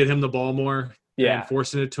trying to get him the ball more. Yeah. And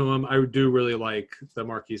forcing it to him. I do really like the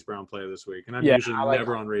Marquise Brown play this week. And I'm usually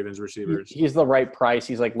never on Ravens receivers. He's the right price.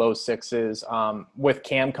 He's like low 6s. With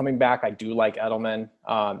Cam coming back, I do like Edelman.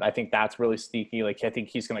 I think that's really sneaky. Like, I think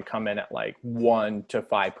he's going to come in at like 1 to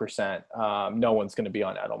 5%. No one's going to be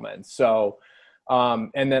on Edelman. So,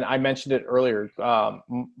 and then I mentioned it earlier.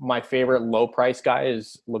 My favorite low price guy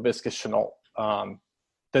is Laviska Shenault.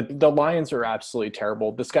 The Lions are absolutely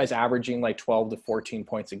terrible. This guy's averaging like 12 to 14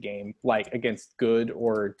 points a game, like against good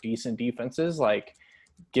or decent defenses. Like,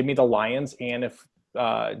 give me the Lions. And if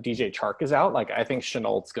DJ Chark is out, like I think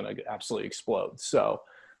Chenault's going to absolutely explode. So,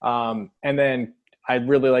 and then I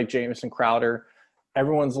really like Jamison Crowder.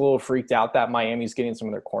 Everyone's a little freaked out that Miami's getting some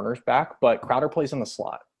of their corners back, but Crowder plays in the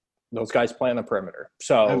slot. Those guys play on the perimeter.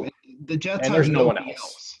 So the Jets and there's have no one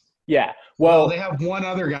else. Yeah. Well, they have one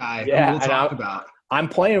other guy who we'll talk about. I'm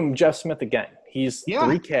playing Jeff Smith again. He's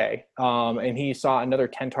 $3K, and he saw another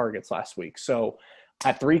 10 targets last week. So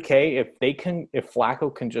at $3K, if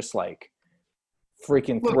Flacco can just like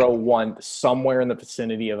freaking throw one somewhere in the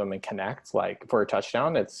vicinity of him and connect like for a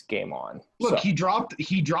touchdown, it's game on. Look, he dropped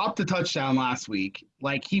a touchdown last week.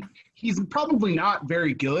 Like he's probably not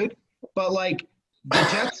very good, but like the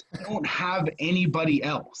Jets don't have anybody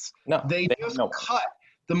else. No, they just cut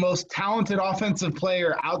the most talented offensive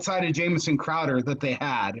player outside of Jamison Crowder that they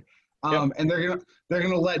had. And they're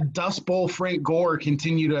gonna let Dust Bowl Frank Gore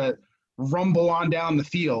continue to rumble on down the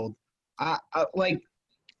field.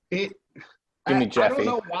 Give me Jeffy.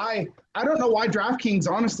 I don't know why DraftKings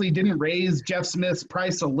honestly didn't raise Jeff Smith's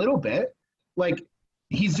price a little bit. Like,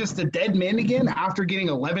 he's just a dead man again after getting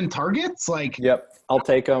 11 targets. Like, yep, I'll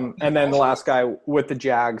take him. And then the last guy with the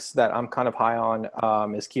Jags that I'm kind of high on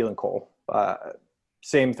is Keelan Cole.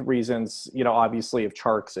 Same reasons, obviously if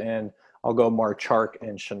Chark's in, I'll go more Chark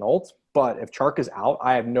and Shenault. But if Chark is out,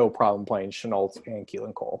 I have no problem playing Shenault and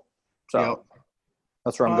Keelan Cole. So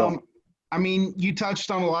that's where I'm going. I mean, you touched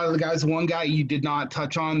on a lot of the guys. One guy you did not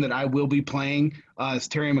touch on that I will be playing is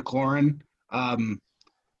Terry McLaurin.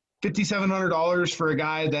 $5,700 for a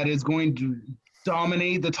guy that is going to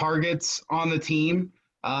dominate the targets on the team.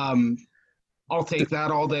 I'll take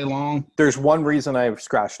that all day long. There's one reason I've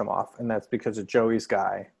scratched him off, and that's because of Joey's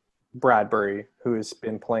guy, Bradbury, who has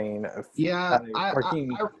been playing at a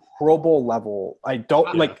Pro Bowl level. I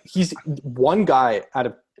don't like – he's one guy out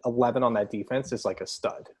of 11 on that defense is like a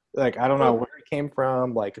stud. Like, I don't know where he came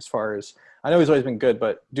from, like, as far as – I know he's always been good,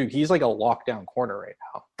 but, dude, he's like a lockdown corner right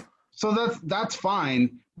now. So that's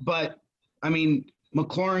fine, but, I mean,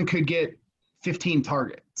 McLaurin could get 15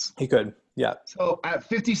 targets. He could. Yeah. So at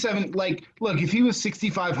 57, like, look, if he was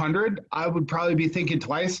 6,500, I would probably be thinking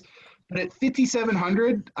twice. But at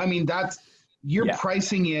 5,700, I mean, you're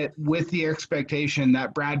pricing it with the expectation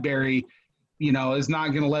that Bradbury, is not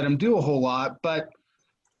going to let him do a whole lot. But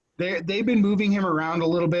they've been moving him around a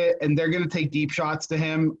little bit, and they're going to take deep shots to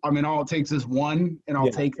him. I mean, all it takes is one, and I'll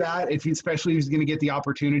take that especially if he's going to get the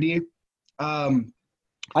opportunity.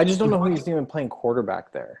 I just don't know who he's even playing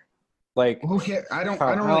quarterback there. Like, Who cares? I don't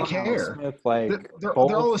Kyle really Allen, care. Smith, like They're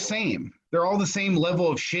both. all the same. They're all the same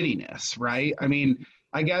level of shittiness, right? I mean,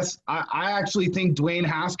 I guess I actually think Dwayne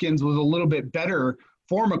Haskins was a little bit better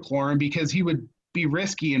for McLaurin because he would be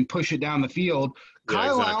risky and push it down the field.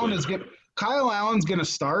 Yeah, exactly. Kyle Allen's gonna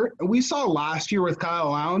start. We saw last year with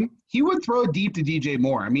Kyle Allen, he would throw deep to DJ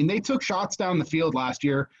Moore. I mean, they took shots down the field last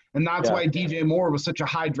year, and that's why DJ Moore was such a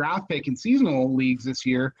high draft pick in seasonal leagues this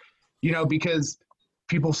year, because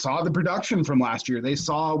people saw the production from last year. They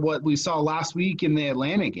saw what we saw last week in the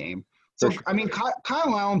Atlanta game. So, Sure. I mean,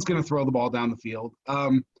 Kyle Allen's going to throw the ball down the field.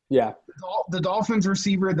 Yeah. The Dolphins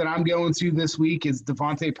receiver that I'm going to this week is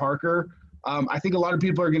Devontae Parker. I think a lot of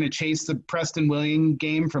people are going to chase the Preston Williams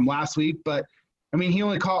game from last week, but, I mean, he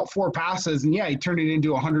only caught 4 passes, and, yeah, he turned it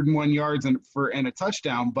into 101 yards and a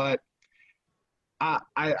touchdown. But, I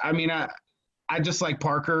just like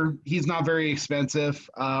Parker. He's not very expensive.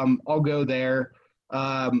 I'll go there.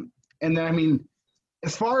 And then, I mean,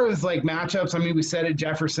 as far as like matchups, I mean, we said it,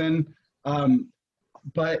 Jefferson,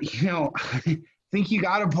 but I think you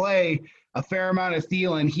got to play a fair amount of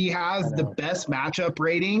Thielen. He has the best matchup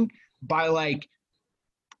rating by like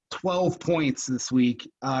 12 points this week,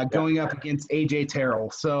 going up against AJ Terrell.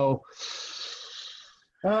 So,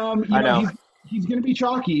 he's going to be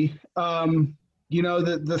chalky.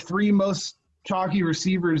 The 3 most chalky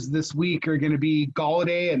receivers this week are going to be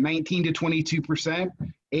Galladay at 19 to 22%,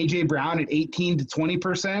 A.J. Brown at 18 to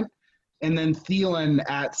 20%, and then Thielen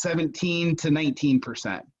at 17 to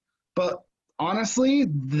 19%. But honestly,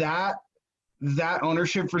 that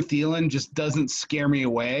ownership for Thielen just doesn't scare me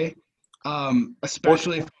away,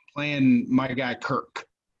 especially if I'm playing my guy Kirk.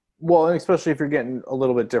 Well, and especially if you're getting a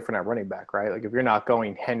little bit different at running back, right? Like if you're not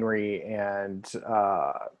going Henry and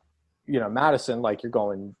Madison, like you're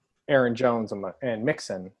going Aaron Jones and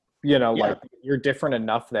Mixon, like you're different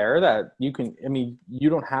enough there that you can. I mean,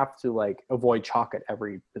 you don't have to like avoid chalk at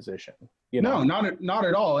every position. No, not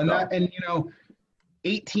at all. And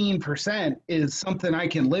 18% is something I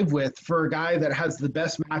can live with for a guy that has the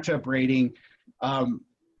best matchup rating.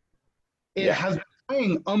 It has been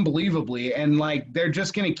playing unbelievably, and like they're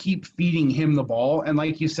just going to keep feeding him the ball. And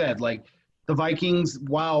like you said, like the Vikings,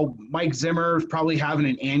 while Mike Zimmer is probably having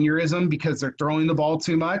an aneurysm because they're throwing the ball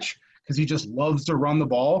too much because he just loves to run the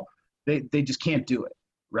ball, they just can't do it,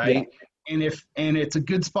 right? Yeah. And it's a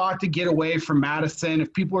good spot to get away from Madison.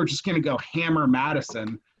 If people are just going to go hammer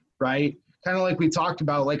Madison, right? Kind of like we talked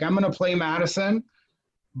about, like I'm going to play Madison,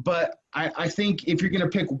 but I think if you're going to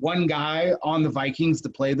pick one guy on the Vikings to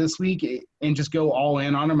play this week and just go all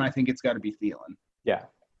in on him, I think it's got to be Thielen. Yeah,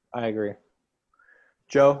 I agree.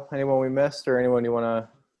 Joe, anyone we missed or anyone you want to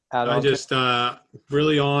add on? I just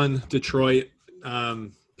really on Detroit.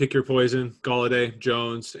 Pick your poison. Galladay,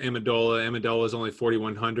 Jones, Amendola. Amendola is only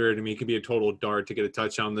 4,100. I mean, he can be a total dart to get a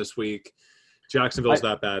touchdown this week. Jacksonville's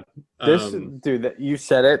that bad. You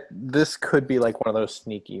said it. This could be like one of those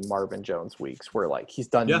sneaky Marvin Jones weeks where like he's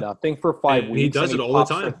done nothing for 5 weeks. He does it all the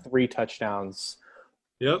time. For 3 touchdowns.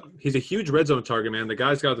 Yep. He's a huge red zone target, man. The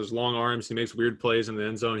guy's got those long arms. He makes weird plays in the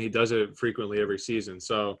end zone. He does it frequently every season.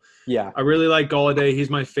 So, yeah, I really like Galladay.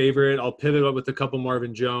 He's my favorite. I'll pivot up with a couple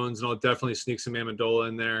Marvin Jones, and I'll definitely sneak some Amendola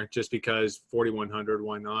in there just because 4,100,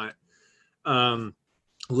 why not?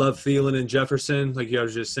 Love Thielen and Jefferson, like you guys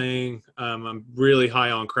were just saying. I'm really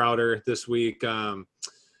high on Crowder this week. Who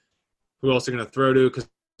else are going to throw to? Because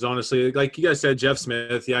honestly, like you guys said, Jeff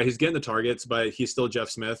Smith, yeah, he's getting the targets, but he's still Jeff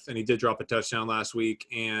Smith, and he did drop a touchdown last week.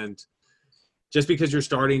 And just because you're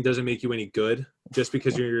starting doesn't make you any good. Just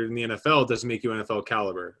because you're in the NFL doesn't make you NFL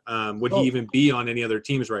caliber. Would he even be on any other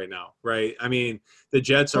teams right now, right? I mean, the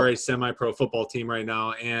Jets are a semi-pro football team right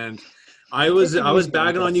now, and I was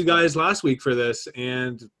bagging on you guys last week for this,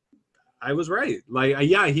 and I was right. Like,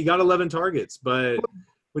 he got 11 targets, but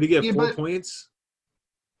what did he get, 4 points?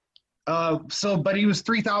 But he was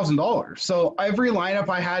 $3,000. So every lineup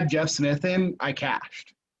I had Jeff Smith in, I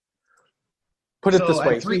cashed. Put it this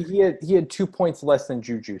way: he had 2 points less than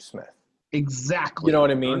Juju Smith. Exactly. You know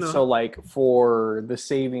what I mean? So like for the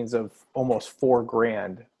savings of almost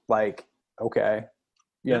 $4,000, like okay,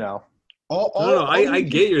 you know. I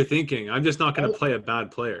get your thinking. I'm just not going to play a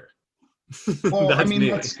bad player. Well,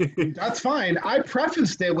 that's fine. I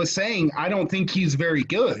prefaced it with saying I don't think he's very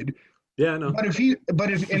good. Yeah, no. We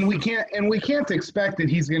can't expect that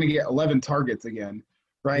he's going to get 11 targets again,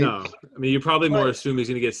 right? No, I mean you probably more assume he's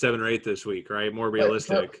going to get 7 or 8 this week, right? More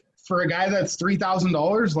realistic. For a guy that's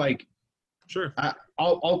 $3,000, like, sure,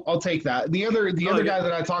 I'll take that. The other guy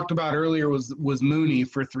that I talked about earlier was Mooney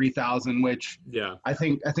for 3,000, which I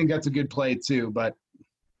think that's a good play too. But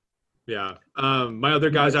yeah, my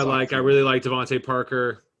other guys I really like Devontae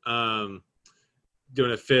Parker.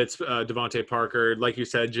 doing a Fitz, Devontae Parker. Like you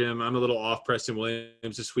said, Jim, I'm a little off Preston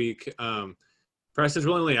Williams this week. Preston's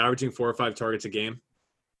really only averaging 4 or 5 targets a game.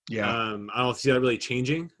 Yeah. I don't see that really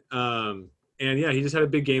changing. And yeah, he just had a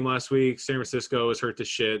big game last week. San Francisco was hurt to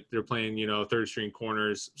shit. They're playing, third string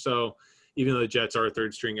corners. So even though the Jets are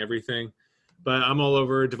third string everything, but I'm all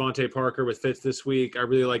over Devontae Parker with Fitz this week. I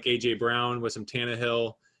really like AJ Brown with some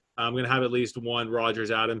Tannehill. I'm going to have at least one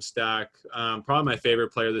Rodgers-Adams stack. Probably my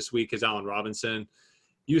favorite player this week is Allen Robinson.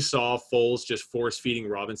 You saw Foles just force-feeding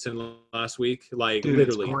Robinson last week. Like, dude,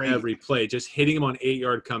 literally every play, just hitting him on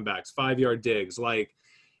 8-yard comebacks, 5-yard digs. Like,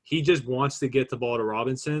 he just wants to get the ball to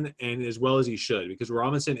Robinson, and as well as he should, because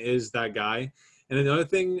Robinson is that guy. And another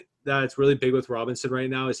thing that's really big with Robinson right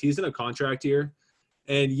now is he's in a contract year.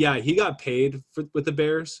 And, yeah, he got paid with the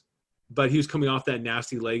Bears, but he was coming off that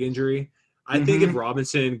nasty leg injury. I think if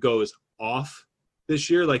Robinson goes off this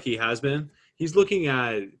year like he has been, he's looking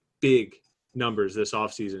at big numbers this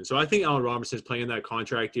offseason. So I think Allen Robinson's playing that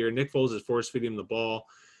contract year. Nick Foles is force-feeding him the ball.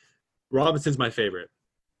 Robinson's my favorite.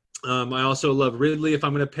 I also love Ridley if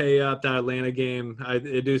I'm going to pay up that Atlanta game. I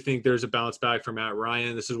do think there's a bounce back for Matt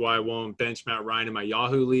Ryan. This is why I won't bench Matt Ryan in my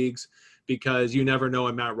Yahoo leagues, because you never know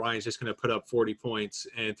when Matt Ryan's just going to put up 40 points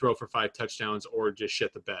and throw for 5 touchdowns or just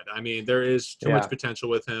shit the bed. I mean, there is too much potential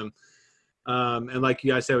with him. And like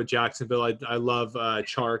you guys said with Jacksonville, I love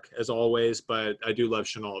Chark as always, but I do love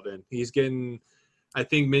Chenault. He's getting, I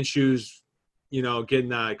think Minshew's, getting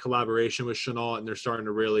that collaboration with Chenault, and they're starting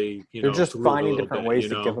to really, they're just finding different ways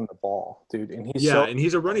to give him the ball, dude. And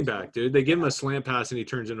he's a running back, dude. They give him a slant pass and he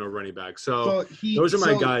turns into a running back. So those are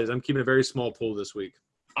my guys. I'm keeping a very small pool this week.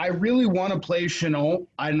 I really want to play Chenault.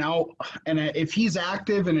 If he's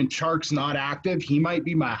active and Chark's not active, he might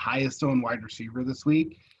be my highest owned wide receiver this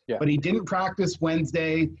week. Yeah. But he didn't practice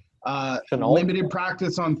Wednesday, limited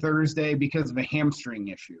practice on Thursday because of a hamstring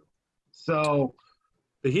issue. So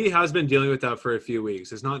but he has been dealing with that for a few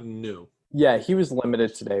weeks. It's not new. Yeah, he was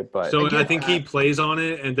limited today, but so I think he plays on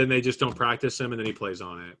it, and then they just don't practice him, and then he plays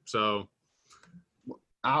on it. So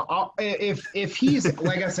if he's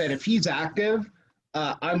like I said, if he's active,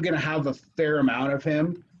 I'm gonna have a fair amount of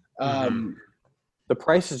him. The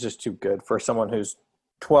price is just too good for someone who's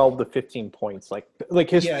 12 to 15 points, like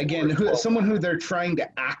his. Yeah, again, someone who they're trying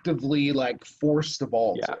to actively force the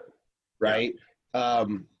ball to, right? Yeah.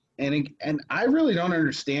 And I really don't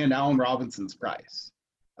understand Allen Robinson's price.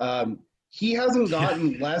 He hasn't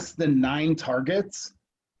gotten less than 9 targets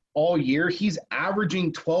all year. He's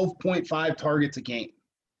averaging 12.5 targets a game.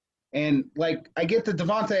 And, I get that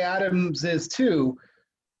Devontae Adams is too,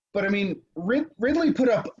 but, I mean, Ridley put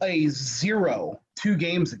up a 0 2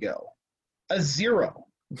 games ago. A 0.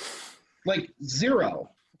 0.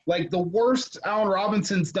 The worst Allen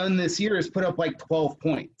Robinson's done this year is put up 12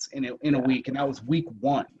 points in a week, and that was week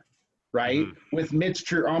 1. Right? With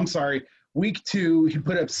week 2, he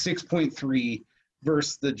put up 6.3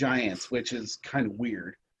 versus the Giants, which is kind of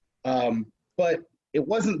weird. But it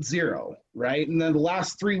wasn't 0, right? And then the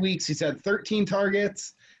last 3 weeks, he's had 13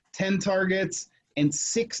 targets, 10 targets, and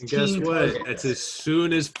 16 targets. Guess what? Targets. It's as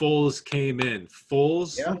soon as Foles came in.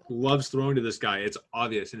 Foles loves throwing to this guy. It's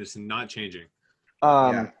obvious, and it's not changing.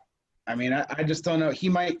 I mean, I just don't know. He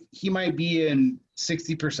might be in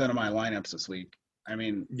 60% of my lineups this week. I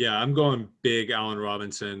mean, yeah, I'm going big Allen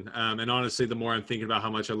Robinson. And honestly, the more I'm thinking about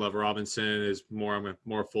how much I love Robinson is more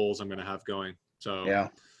Foles I'm going to have going. So yeah,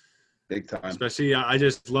 big time. Especially, I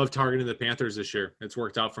just love targeting the Panthers this year. It's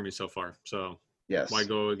worked out for me so far. So why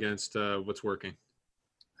go against what's working?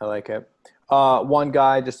 I like it. One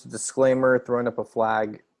guy, just a disclaimer, throwing up a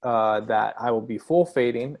flag that I will be full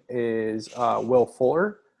fading is Will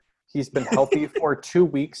Fuller. He's been healthy for 2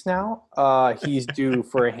 weeks now. He's due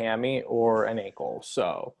for a hammy or an ankle.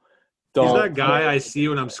 So he's that guy I see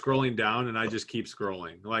when I'm scrolling down and I just keep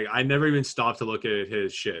scrolling. I never even stop to look at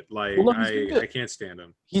his shit. I can't stand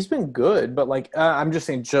him. He's been good, but I'm just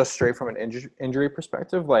saying, just straight from an injury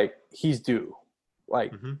perspective, he's due.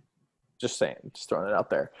 Just saying, just throwing it out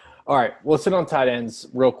there. All right, let's hit on tight ends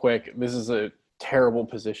real quick. This is a terrible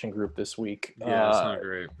position group this week. Yeah, it's not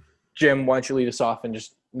great. Jim, why don't you lead us off and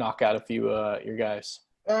just knock out a few your guys?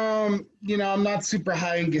 I'm not super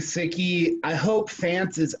high in Gesicki. I hope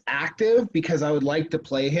Fance is active because I would like to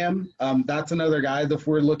play him. That's another guy that if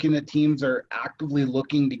we're looking at teams are actively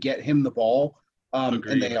looking to get him the ball,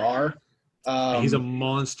 and they are. He's a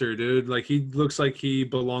monster, dude. He looks like he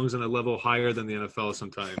belongs on a level higher than the NFL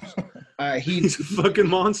sometimes. He's a fucking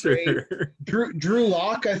monster. Drew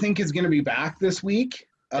Lock, I think, is going to be back this week.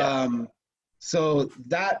 Yeah. So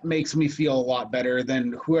that makes me feel a lot better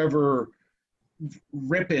than whoever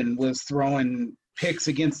Rippin was throwing picks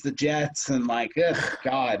against the Jets and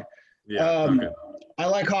God. Yeah. I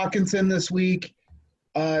like Hawkinson this week.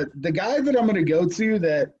 The guy that I'm going to go to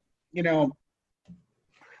that, he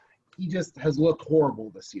just has looked horrible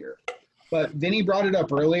this year. But Vinnie brought it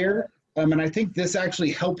up earlier, and I think this actually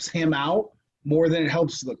helps him out more than it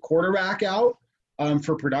helps the quarterback out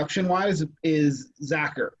for production-wise, is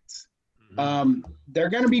Zach Ertz. They're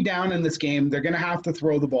going to be down in this game. They're going to have to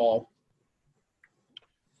throw the ball.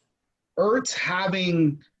 Ertz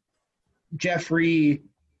having Jeffrey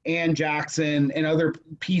and Jackson and other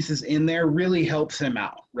pieces in there really helps him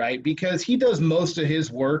out, right? Because he does most of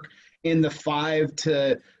his work in the 5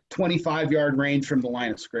 to 25-yard range from the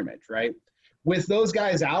line of scrimmage, right? With those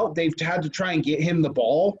guys out, they've had to try and get him the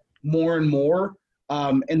ball more and more,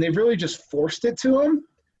 and they've really just forced it to him.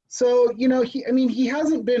 So, he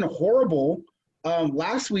hasn't been horrible.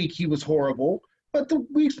 Last week he was horrible, but the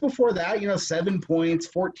weeks before that, 7 points,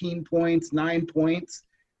 14 points, 9 points,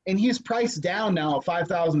 and he's priced down now at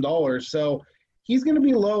 $5,000. So he's going to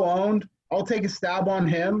be low owned. I'll take a stab on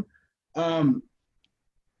him.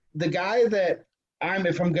 The guy that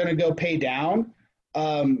if I'm going to go pay down,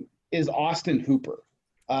 is Austin Hooper.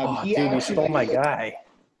 You stole my guy.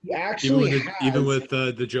 He actually even with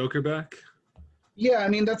the Joker back. Yeah,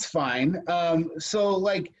 that's fine.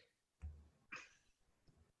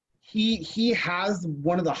 He has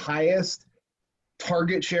one of the highest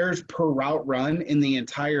target shares per route run in the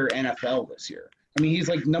entire NFL this year. He's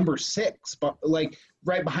like number 6, but like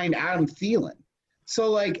right behind Adam Thielen.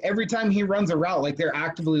 So like every time he runs a route, like they're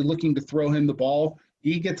actively looking to throw him the ball.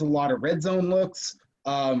 He gets a lot of red zone looks.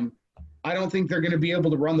 I don't think they're going to be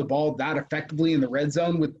able to run the ball that effectively in the red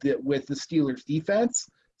zone with the Steelers defense.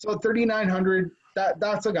 So at 3,900,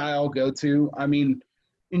 that's a guy I'll go to.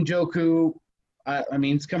 Njoku,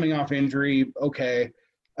 he's coming off injury. Okay.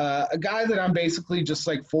 A guy that I'm basically just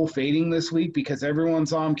like full fading this week because everyone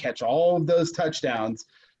saw him catch all of those touchdowns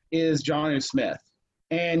is Jonnu Smith.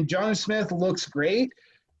 And Jonnu Smith looks great,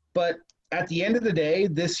 but at the end of the day,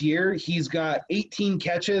 this year, he's got 18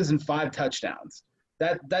 catches and 5 touchdowns.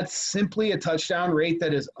 That's simply a touchdown rate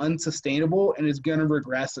that is unsustainable and is going to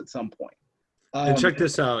regress at some point. And check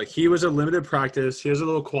this out. He was a limited practice. He has a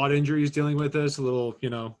little quad injury he's dealing with this, a little,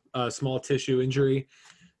 small tissue injury.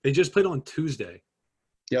 They just played on Tuesday.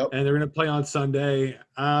 Yep. And they're going to play on Sunday.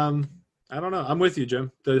 I don't know. I'm with you,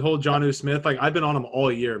 Jim. The whole Jonnu Smith, I've been on him all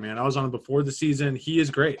year, man. I was on him before the season. He is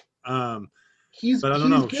great. But I don't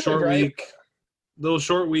know. Good, short right? week,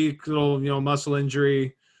 little muscle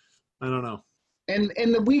injury. I don't know. And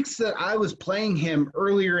in the weeks that I was playing him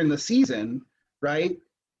earlier in the season, right,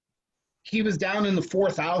 he was down in the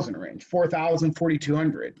 4,000 range, 4,000,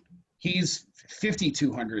 4,200. He's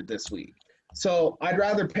 5,200 this week. So I'd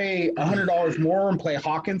rather pay $100 more and play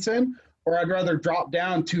Hawkinson, or I'd rather drop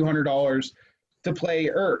down $200 to play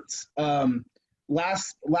Ertz.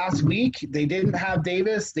 Last week, they didn't have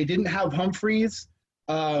Davis. They didn't have Humphreys.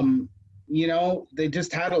 They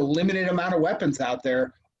just had a limited amount of weapons out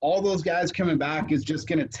there. All those guys coming back is just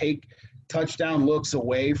going to take touchdown looks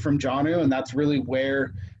away from Jonnu, and that's really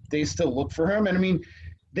where they still look for him. And,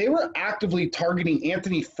 they were actively targeting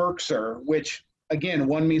Anthony Firkser, which, again,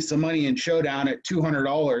 won me some money in Showdown at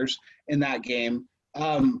 $200 in that game.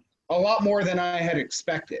 A lot more than I had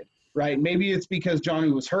expected, right? Maybe it's because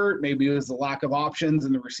Jonnu was hurt. Maybe it was the lack of options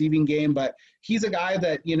in the receiving game. But he's a guy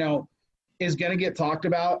that, is going to get talked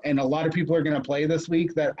about, and a lot of people are going to play this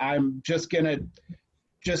week that I'm just going to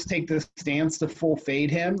take this stance to full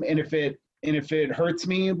fade him. And if it hurts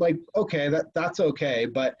me, okay, that's okay.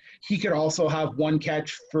 But he could also have 1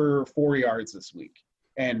 catch for 4 yards this week,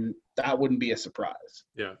 and that wouldn't be a surprise.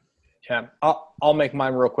 Yeah. Yeah, I'll make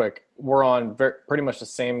mine real quick. We're on pretty much the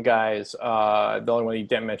same guys. The only one you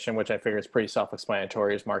didn't mention, which I figure is pretty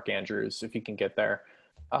self-explanatory, is Mark Andrews, if you can get there.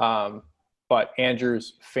 But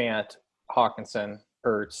Andrews, Fant, Hawkinson,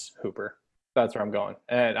 Ertz, Hooper. That's where I'm going.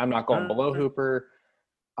 And I'm not going below Hooper.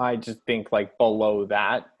 I just think below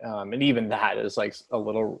that, and even that is a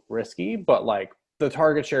little risky, but the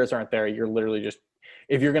target shares aren't there. You're literally just,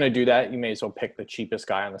 if you're going to do that, you may as well pick the cheapest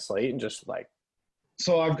guy on the slate and just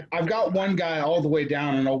So I've got one guy all the way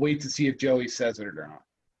down, and I'll wait to see if Joey says it or not.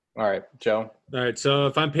 All right, Joe. All right, so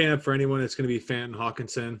if I'm paying up for anyone, it's going to be Fenton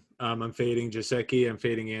Hawkinson. I'm fading Gesicki. I'm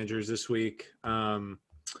fading Andrews this week.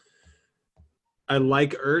 I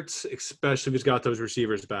like Ertz, especially if he's got those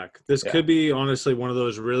receivers back. This could be, honestly, one of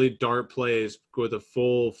those really dart plays with a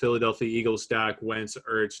full Philadelphia Eagles stack, Wentz,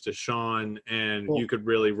 Ertz, Deshaun, and you could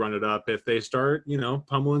really run it up if they start,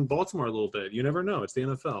 pummeling Baltimore a little bit. You never know. It's the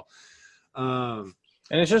NFL.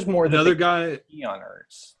 And it's just more another guy on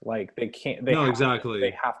Ertz. They can't. Exactly.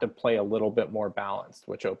 They have to play a little bit more balanced,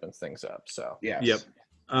 which opens things up. So yeah. Yep.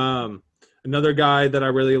 Another guy that I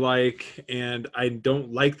really like, and I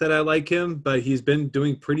don't like that I like him, but he's been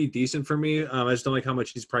doing pretty decent for me. I just don't like how much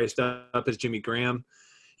he's priced up, is Jimmy Graham.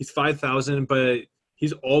 He's 5,000, but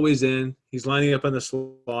he's always in. He's lining up on the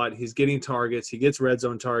slot. He's getting targets. He gets red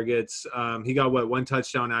zone targets. He got, one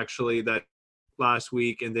touchdown actually that last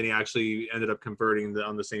week, and then he actually ended up converting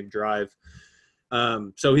on the same drive.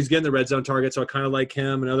 So he's getting the red zone target, so I kind of like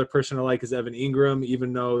him. Another person I like is Evan Ingram,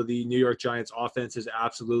 even though the New York Giants offense is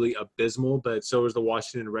absolutely abysmal, but so is the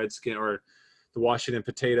Washington Redskin or the Washington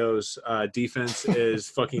Potatoes defense is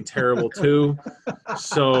fucking terrible too.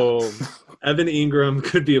 So Evan Ingram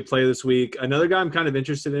could be a play this week. Another guy I'm kind of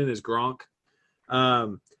interested in is Gronk.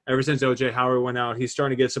 Ever since OJ Howard went out, he's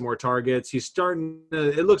starting to get some more targets. He's starting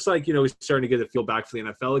to, it looks like, he's starting to get a feel back for the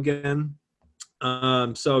NFL again.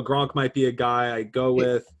 So Gronk might be a guy I go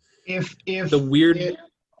with. If Yep.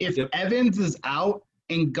 Evans is out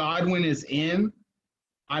and Godwin is in,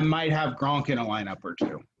 I might have Gronk in a lineup or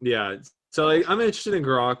two. Yeah. So I'm interested in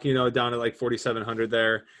Gronk, down at like 4,700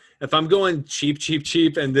 there. If I'm going cheap,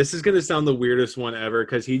 and this is going to sound the weirdest one ever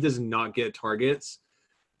because he does not get targets,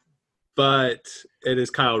 but it is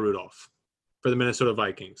Kyle Rudolph for the Minnesota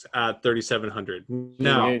Vikings at 3,700.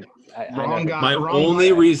 Now, my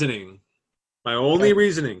only reasoning,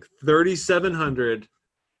 3,700,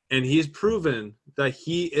 and he's proven that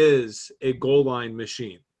he is a goal line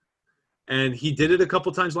machine. And he did it a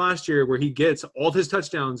couple times last year where he gets all of his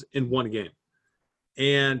touchdowns in one game.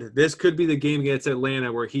 And this could be the game against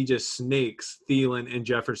Atlanta where he just snakes Thielen and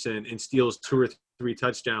Jefferson and steals 2 or 3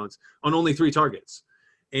 touchdowns on only 3 targets.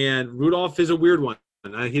 And Rudolph is a weird one.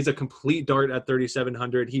 He's a complete dart at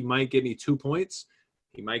 3,700. He might give me 2 points.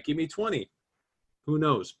 He might give me 20. Who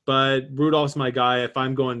knows? But Rudolph's my guy. If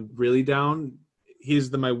I'm going really down, he's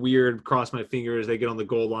my weird cross my fingers. They get on the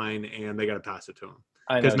goal line and they got to pass it to him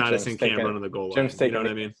because Madison can't run on the goal line. Jim's taking what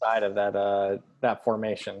I mean? Side of that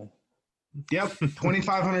formation. Yep,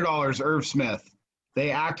 $2,500. Irv Smith.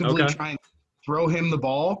 They actively try and throw him the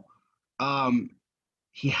ball.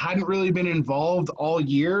 He hadn't really been involved all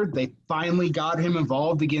year. They finally got him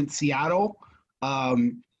involved against Seattle.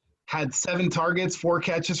 Had 7 targets, 4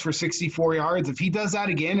 catches for 64 yards. If he does that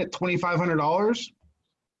again at $2,500,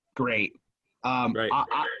 great. Right.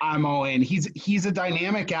 I'm all in. He's a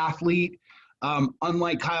dynamic athlete,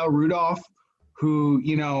 unlike Kyle Rudolph, who,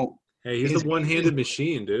 hey, he's a one-handed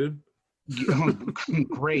machine, dude.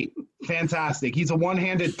 Great. Fantastic. He's a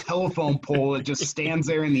one-handed telephone pole that just stands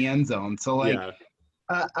there in the end zone. So,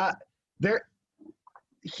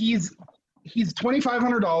 he's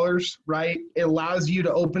 $2,500, right? It allows you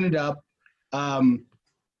to open it up. I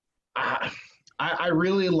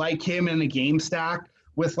really like him in the game stack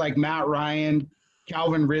with like Matt Ryan,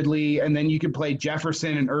 Calvin Ridley, and then you could play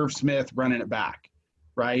Jefferson and Irv Smith running it back,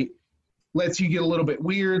 right? Lets you get a little bit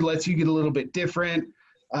weird, lets you get a little bit different,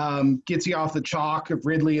 gets you off the chalk of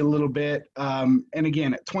Ridley a little bit. And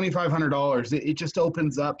again, at $2,500, it just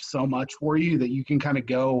opens up so much for you that you can kind of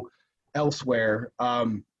go elsewhere.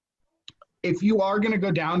 If you are going to go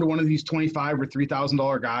down to one of these $25,000 or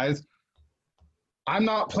 $3,000 guys, I'm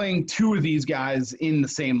not playing 2 of these guys in the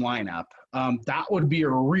same lineup. That would be a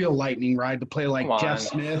real lightning ride to play like Jeff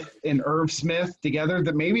Smith and Irv Smith together.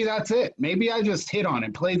 That maybe that's it. Maybe I just hit on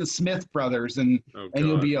it. Play the Smith brothers and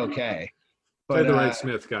you'll be okay. But, play the right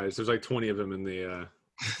Smith guys. There's like 20 of them in the,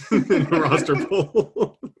 in the roster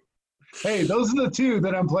pool. Hey, those are the 2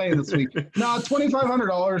 that I'm playing this week. No,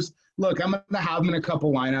 $2,500. Look, I'm going to have him in a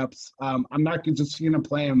couple lineups. I'm not just going to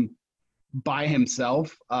play him by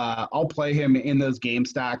himself. I'll play him in those game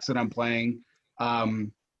stacks that I'm playing,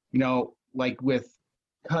 like with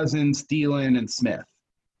Cousins, Thielen, and Smith,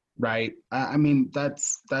 right? I mean,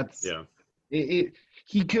 that's it.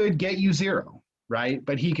 He could get you 0, right?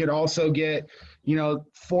 But he could also get,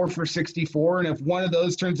 4 for 64. And if one of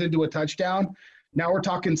those turns into a touchdown, now we're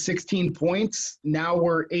talking 16 points. Now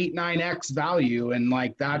we're 8-9x value. And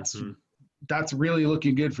like, that's really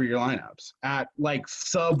looking good for your lineups at like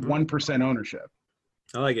sub 1% ownership.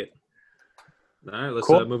 I like it. All right, let's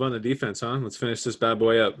cool. Move on to defense, huh? Let's finish this bad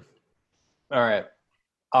boy up. All right.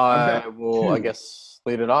 I will, I guess,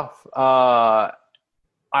 lead it off. I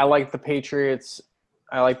like the Patriots.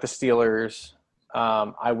 I like the Steelers.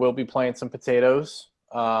 I will be playing some potatoes.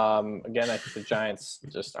 Again, I think the Giants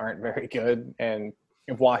just aren't very good. And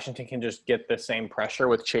if Washington can just get the same pressure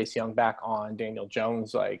with Chase Young back on Daniel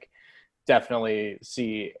Jones, like definitely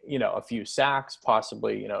see, a few sacks,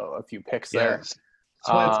 possibly, a few picks there.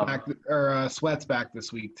 Sweat's back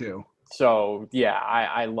this week too. So yeah,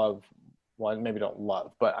 I love one, maybe don't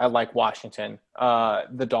love, but I like Washington.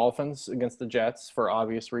 The Dolphins against the Jets for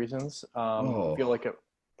obvious reasons. Feel like a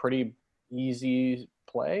pretty easy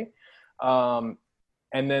play. And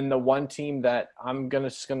then the one team that I'm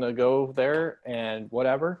just gonna go there and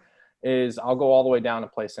whatever is I'll go all the way down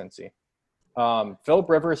and play Cincy. Phillip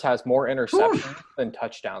Rivers has more interceptions than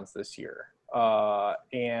touchdowns this year,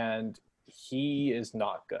 and he is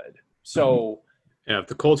not good. So. Yeah, if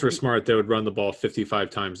the Colts were smart, they would run the ball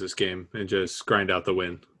 55 times this game and just grind out the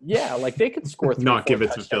win. Yeah, like they could score 3 Not give it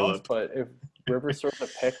touchdowns, to Phillip. but if Rivers throws a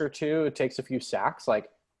pick or two, it takes a few sacks. Like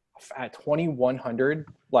at 2,100,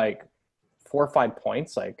 like 4 or 5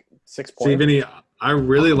 points, like 6 points. See, Vinny, I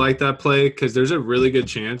really like that play because there's a really good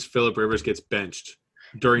chance Phillip Rivers gets benched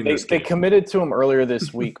during this game. They committed to him earlier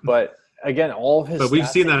this week, but again, all of his. But we've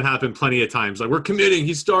seen that happen plenty of times. Like we're committing,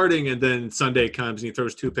 he's starting, and then Sunday comes and he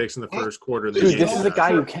throws 2 picks in the first quarter. Dude, this is a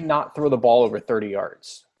guy who cannot throw the ball over 30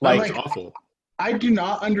 yards. Like it's awful. I do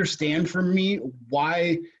not understand for me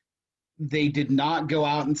why they did not go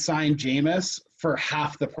out and sign Jameis for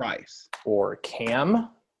half the price. Or Cam.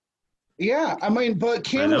 Yeah, I mean, but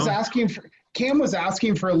Cam was asking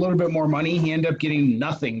for a little bit more money. He ended up getting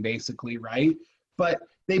nothing, basically, right? But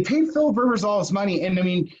they paid Phillip Rivers all his money, and I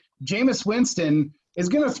mean, Jameis Winston is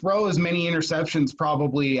going to throw as many interceptions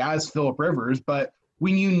probably as Phillip Rivers, but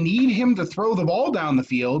when you need him to throw the ball down the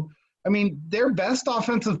field, I mean, their best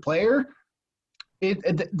offensive player,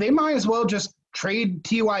 they might as well just trade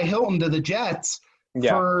T.Y. Hilton to the Jets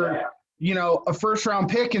for, a first-round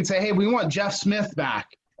pick and say, hey, we want Jeff Smith back,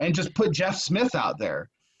 and just put Jeff Smith out there.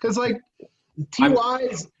 Because, like,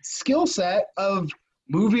 T.Y.'s skill set of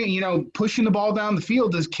moving, pushing the ball down the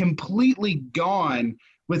field is completely gone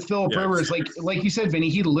with Phillip Rivers. Like you said, Vinny,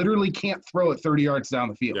 he literally can't throw it 30 yards down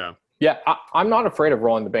the field. Yeah, I'm not afraid of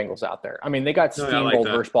rolling the Bengals out there. I mean, they got steamrolled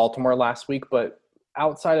versus Baltimore last week, but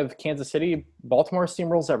outside of Kansas City, Baltimore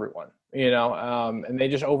steamrolls everyone, and they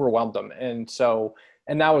just overwhelmed them. And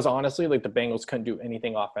that was honestly like the Bengals couldn't do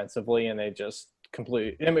anything offensively, and they just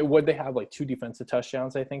completely – I mean, would they have like 2 defensive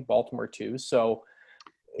touchdowns, I think, Baltimore too. So,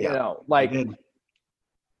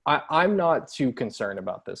 I'm not too concerned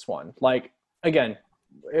about this one. Like, again –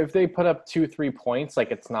 if they put up 2-3 points,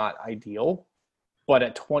 like it's not ideal, but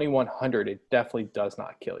at 2,100, it definitely does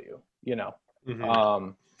not kill you, Mm-hmm.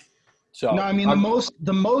 No, I mean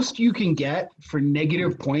the most you can get for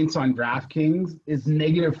negative points on DraftKings is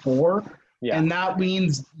 -4, and that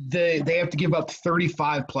means they have to give up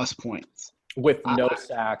 35 plus points with no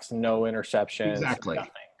sacks, no interceptions, exactly.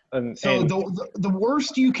 Nothing. The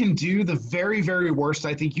worst you can do, the very very worst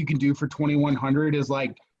I think you can do for 2,100 is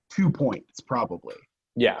like 2 points probably.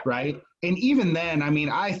 Yeah. Right. And even then, I mean,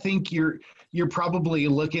 I think you're probably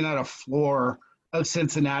looking at a floor of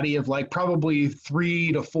Cincinnati of like probably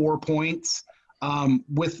 3 to 4 points.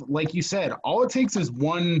 With, like you said, all it takes is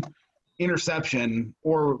one interception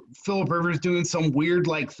or Phillip Rivers doing some weird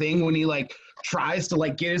like thing when he like tries to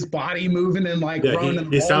like get his body moving and like run.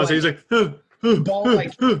 And he sounds like he's like, the ball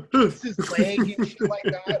like hits his leg and shit like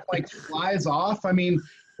that, like flies off. I mean,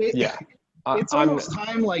 it's almost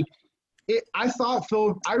time like. I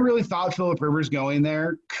really thought Phillip Rivers going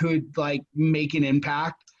there could like make an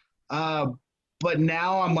impact. But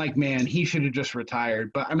now I'm like, man, he should have just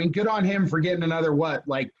retired. But I mean, good on him for getting another I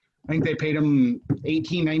think they paid him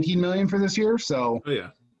 18, 19 million for this year. So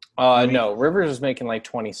no, Rivers is making like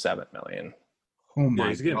 27 million. Oh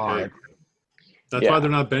my God. Paid. That's why they're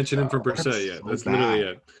not benching him for Brissett yet. That's literally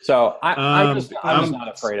it. So I'm just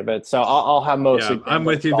not afraid of it. So I'll have mostly. Yeah, I'm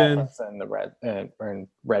with you, Vin. And the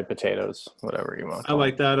red potatoes, whatever you want. I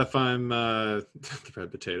like that. If I'm the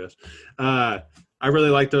red potatoes, I really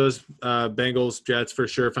like those Bengals Jets for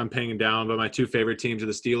sure. If I'm paying down, but my 2 favorite teams are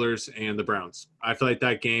the Steelers and the Browns. I feel like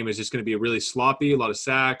that game is just going to be really sloppy, a lot of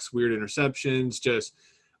sacks, weird interceptions, just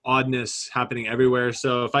oddness happening everywhere.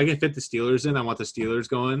 So if I can fit the Steelers in, I want the Steelers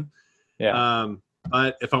going. Yeah.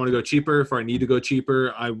 But if I want to go cheaper, if I need to go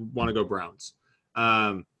cheaper, I want to go Browns.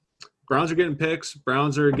 Browns are getting picks.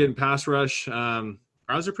 Browns are getting pass rush.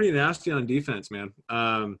 Browns are pretty nasty on defense, man.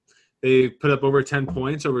 They put up over 10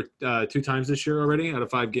 points over 2 times this year already out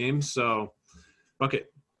of 5 games. So, fuck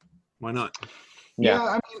it. Why not? Yeah,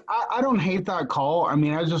 I mean, I don't hate that call. I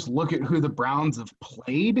mean, I just look at who the Browns have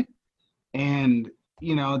played, and,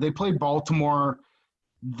 they played Baltimore.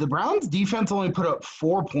 The Browns defense only put up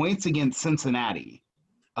 4 points against Cincinnati.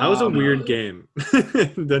 That was a weird game,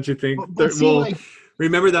 don't you think? But see,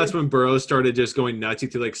 remember that's when Burrow started just going nuts. He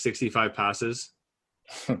threw like 65 passes.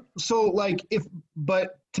 So,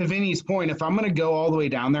 but to Vinny's point, if I'm going to go all the way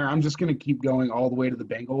down there, I'm just going to keep going all the way to the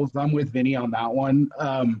Bengals. I'm with Vinny on that one.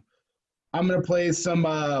 I'm going to play some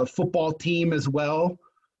football team as well,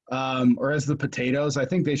 or as the Potatoes. I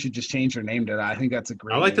think they should just change their name to that. I think that's a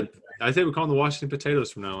great name. I think we call them the Washington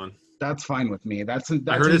Potatoes from now on. That's fine with me. That's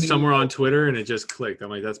I heard it somewhere on Twitter and it just clicked. I'm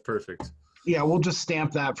like, that's perfect. Yeah, we'll just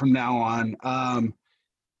stamp that from now on.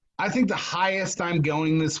 I think the highest I'm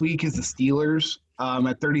going this week is the Steelers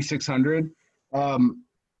at 3,600. I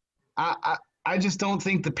just don't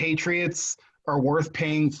think the Patriots are worth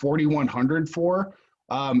paying 4,100 for.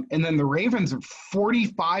 And then the Ravens are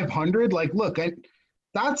 4,500. Like, look,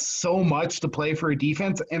 that's so much to play for a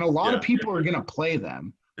defense, and a lot of people are going to play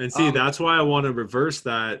them. And see, that's why I want to reverse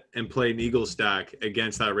that and play an Eagle stack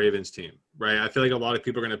against that Ravens team, right? I feel like a lot of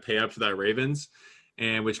people are going to pay up for that Ravens,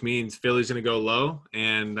 and which means Philly's going to go low,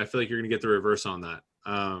 and I feel like you're going to get the reverse on that.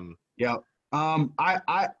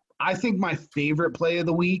 I think my favorite play of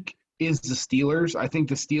the week is the Steelers. I think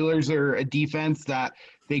the Steelers are a defense that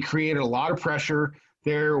they create a lot of pressure.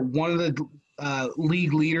 They're one of the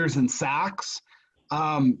league leaders in sacks.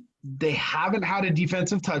 They haven't had a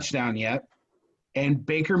defensive touchdown yet. And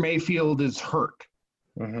Baker Mayfield is hurt.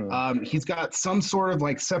 Mm-hmm. He's got some sort of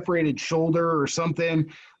like separated shoulder or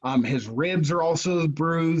something. His ribs are also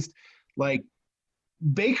bruised. Like,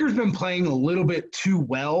 Baker's been playing a little bit too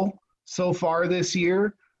well so far this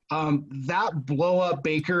year. That blow up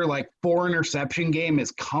Baker, like 4 interception game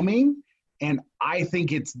is coming. And I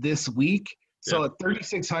think it's this week. So at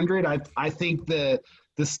 3,600, I think the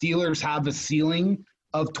Steelers have a ceiling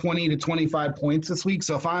of 20 to 25 points this week.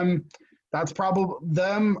 So that's probably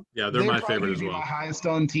them. Yeah, they're my favorite as well. My highest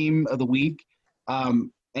owned team of the week. And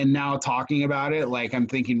now talking about it, like, I'm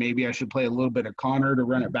thinking maybe I should play a little bit of Connor to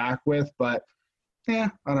run it back with, but I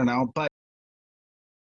don't know. But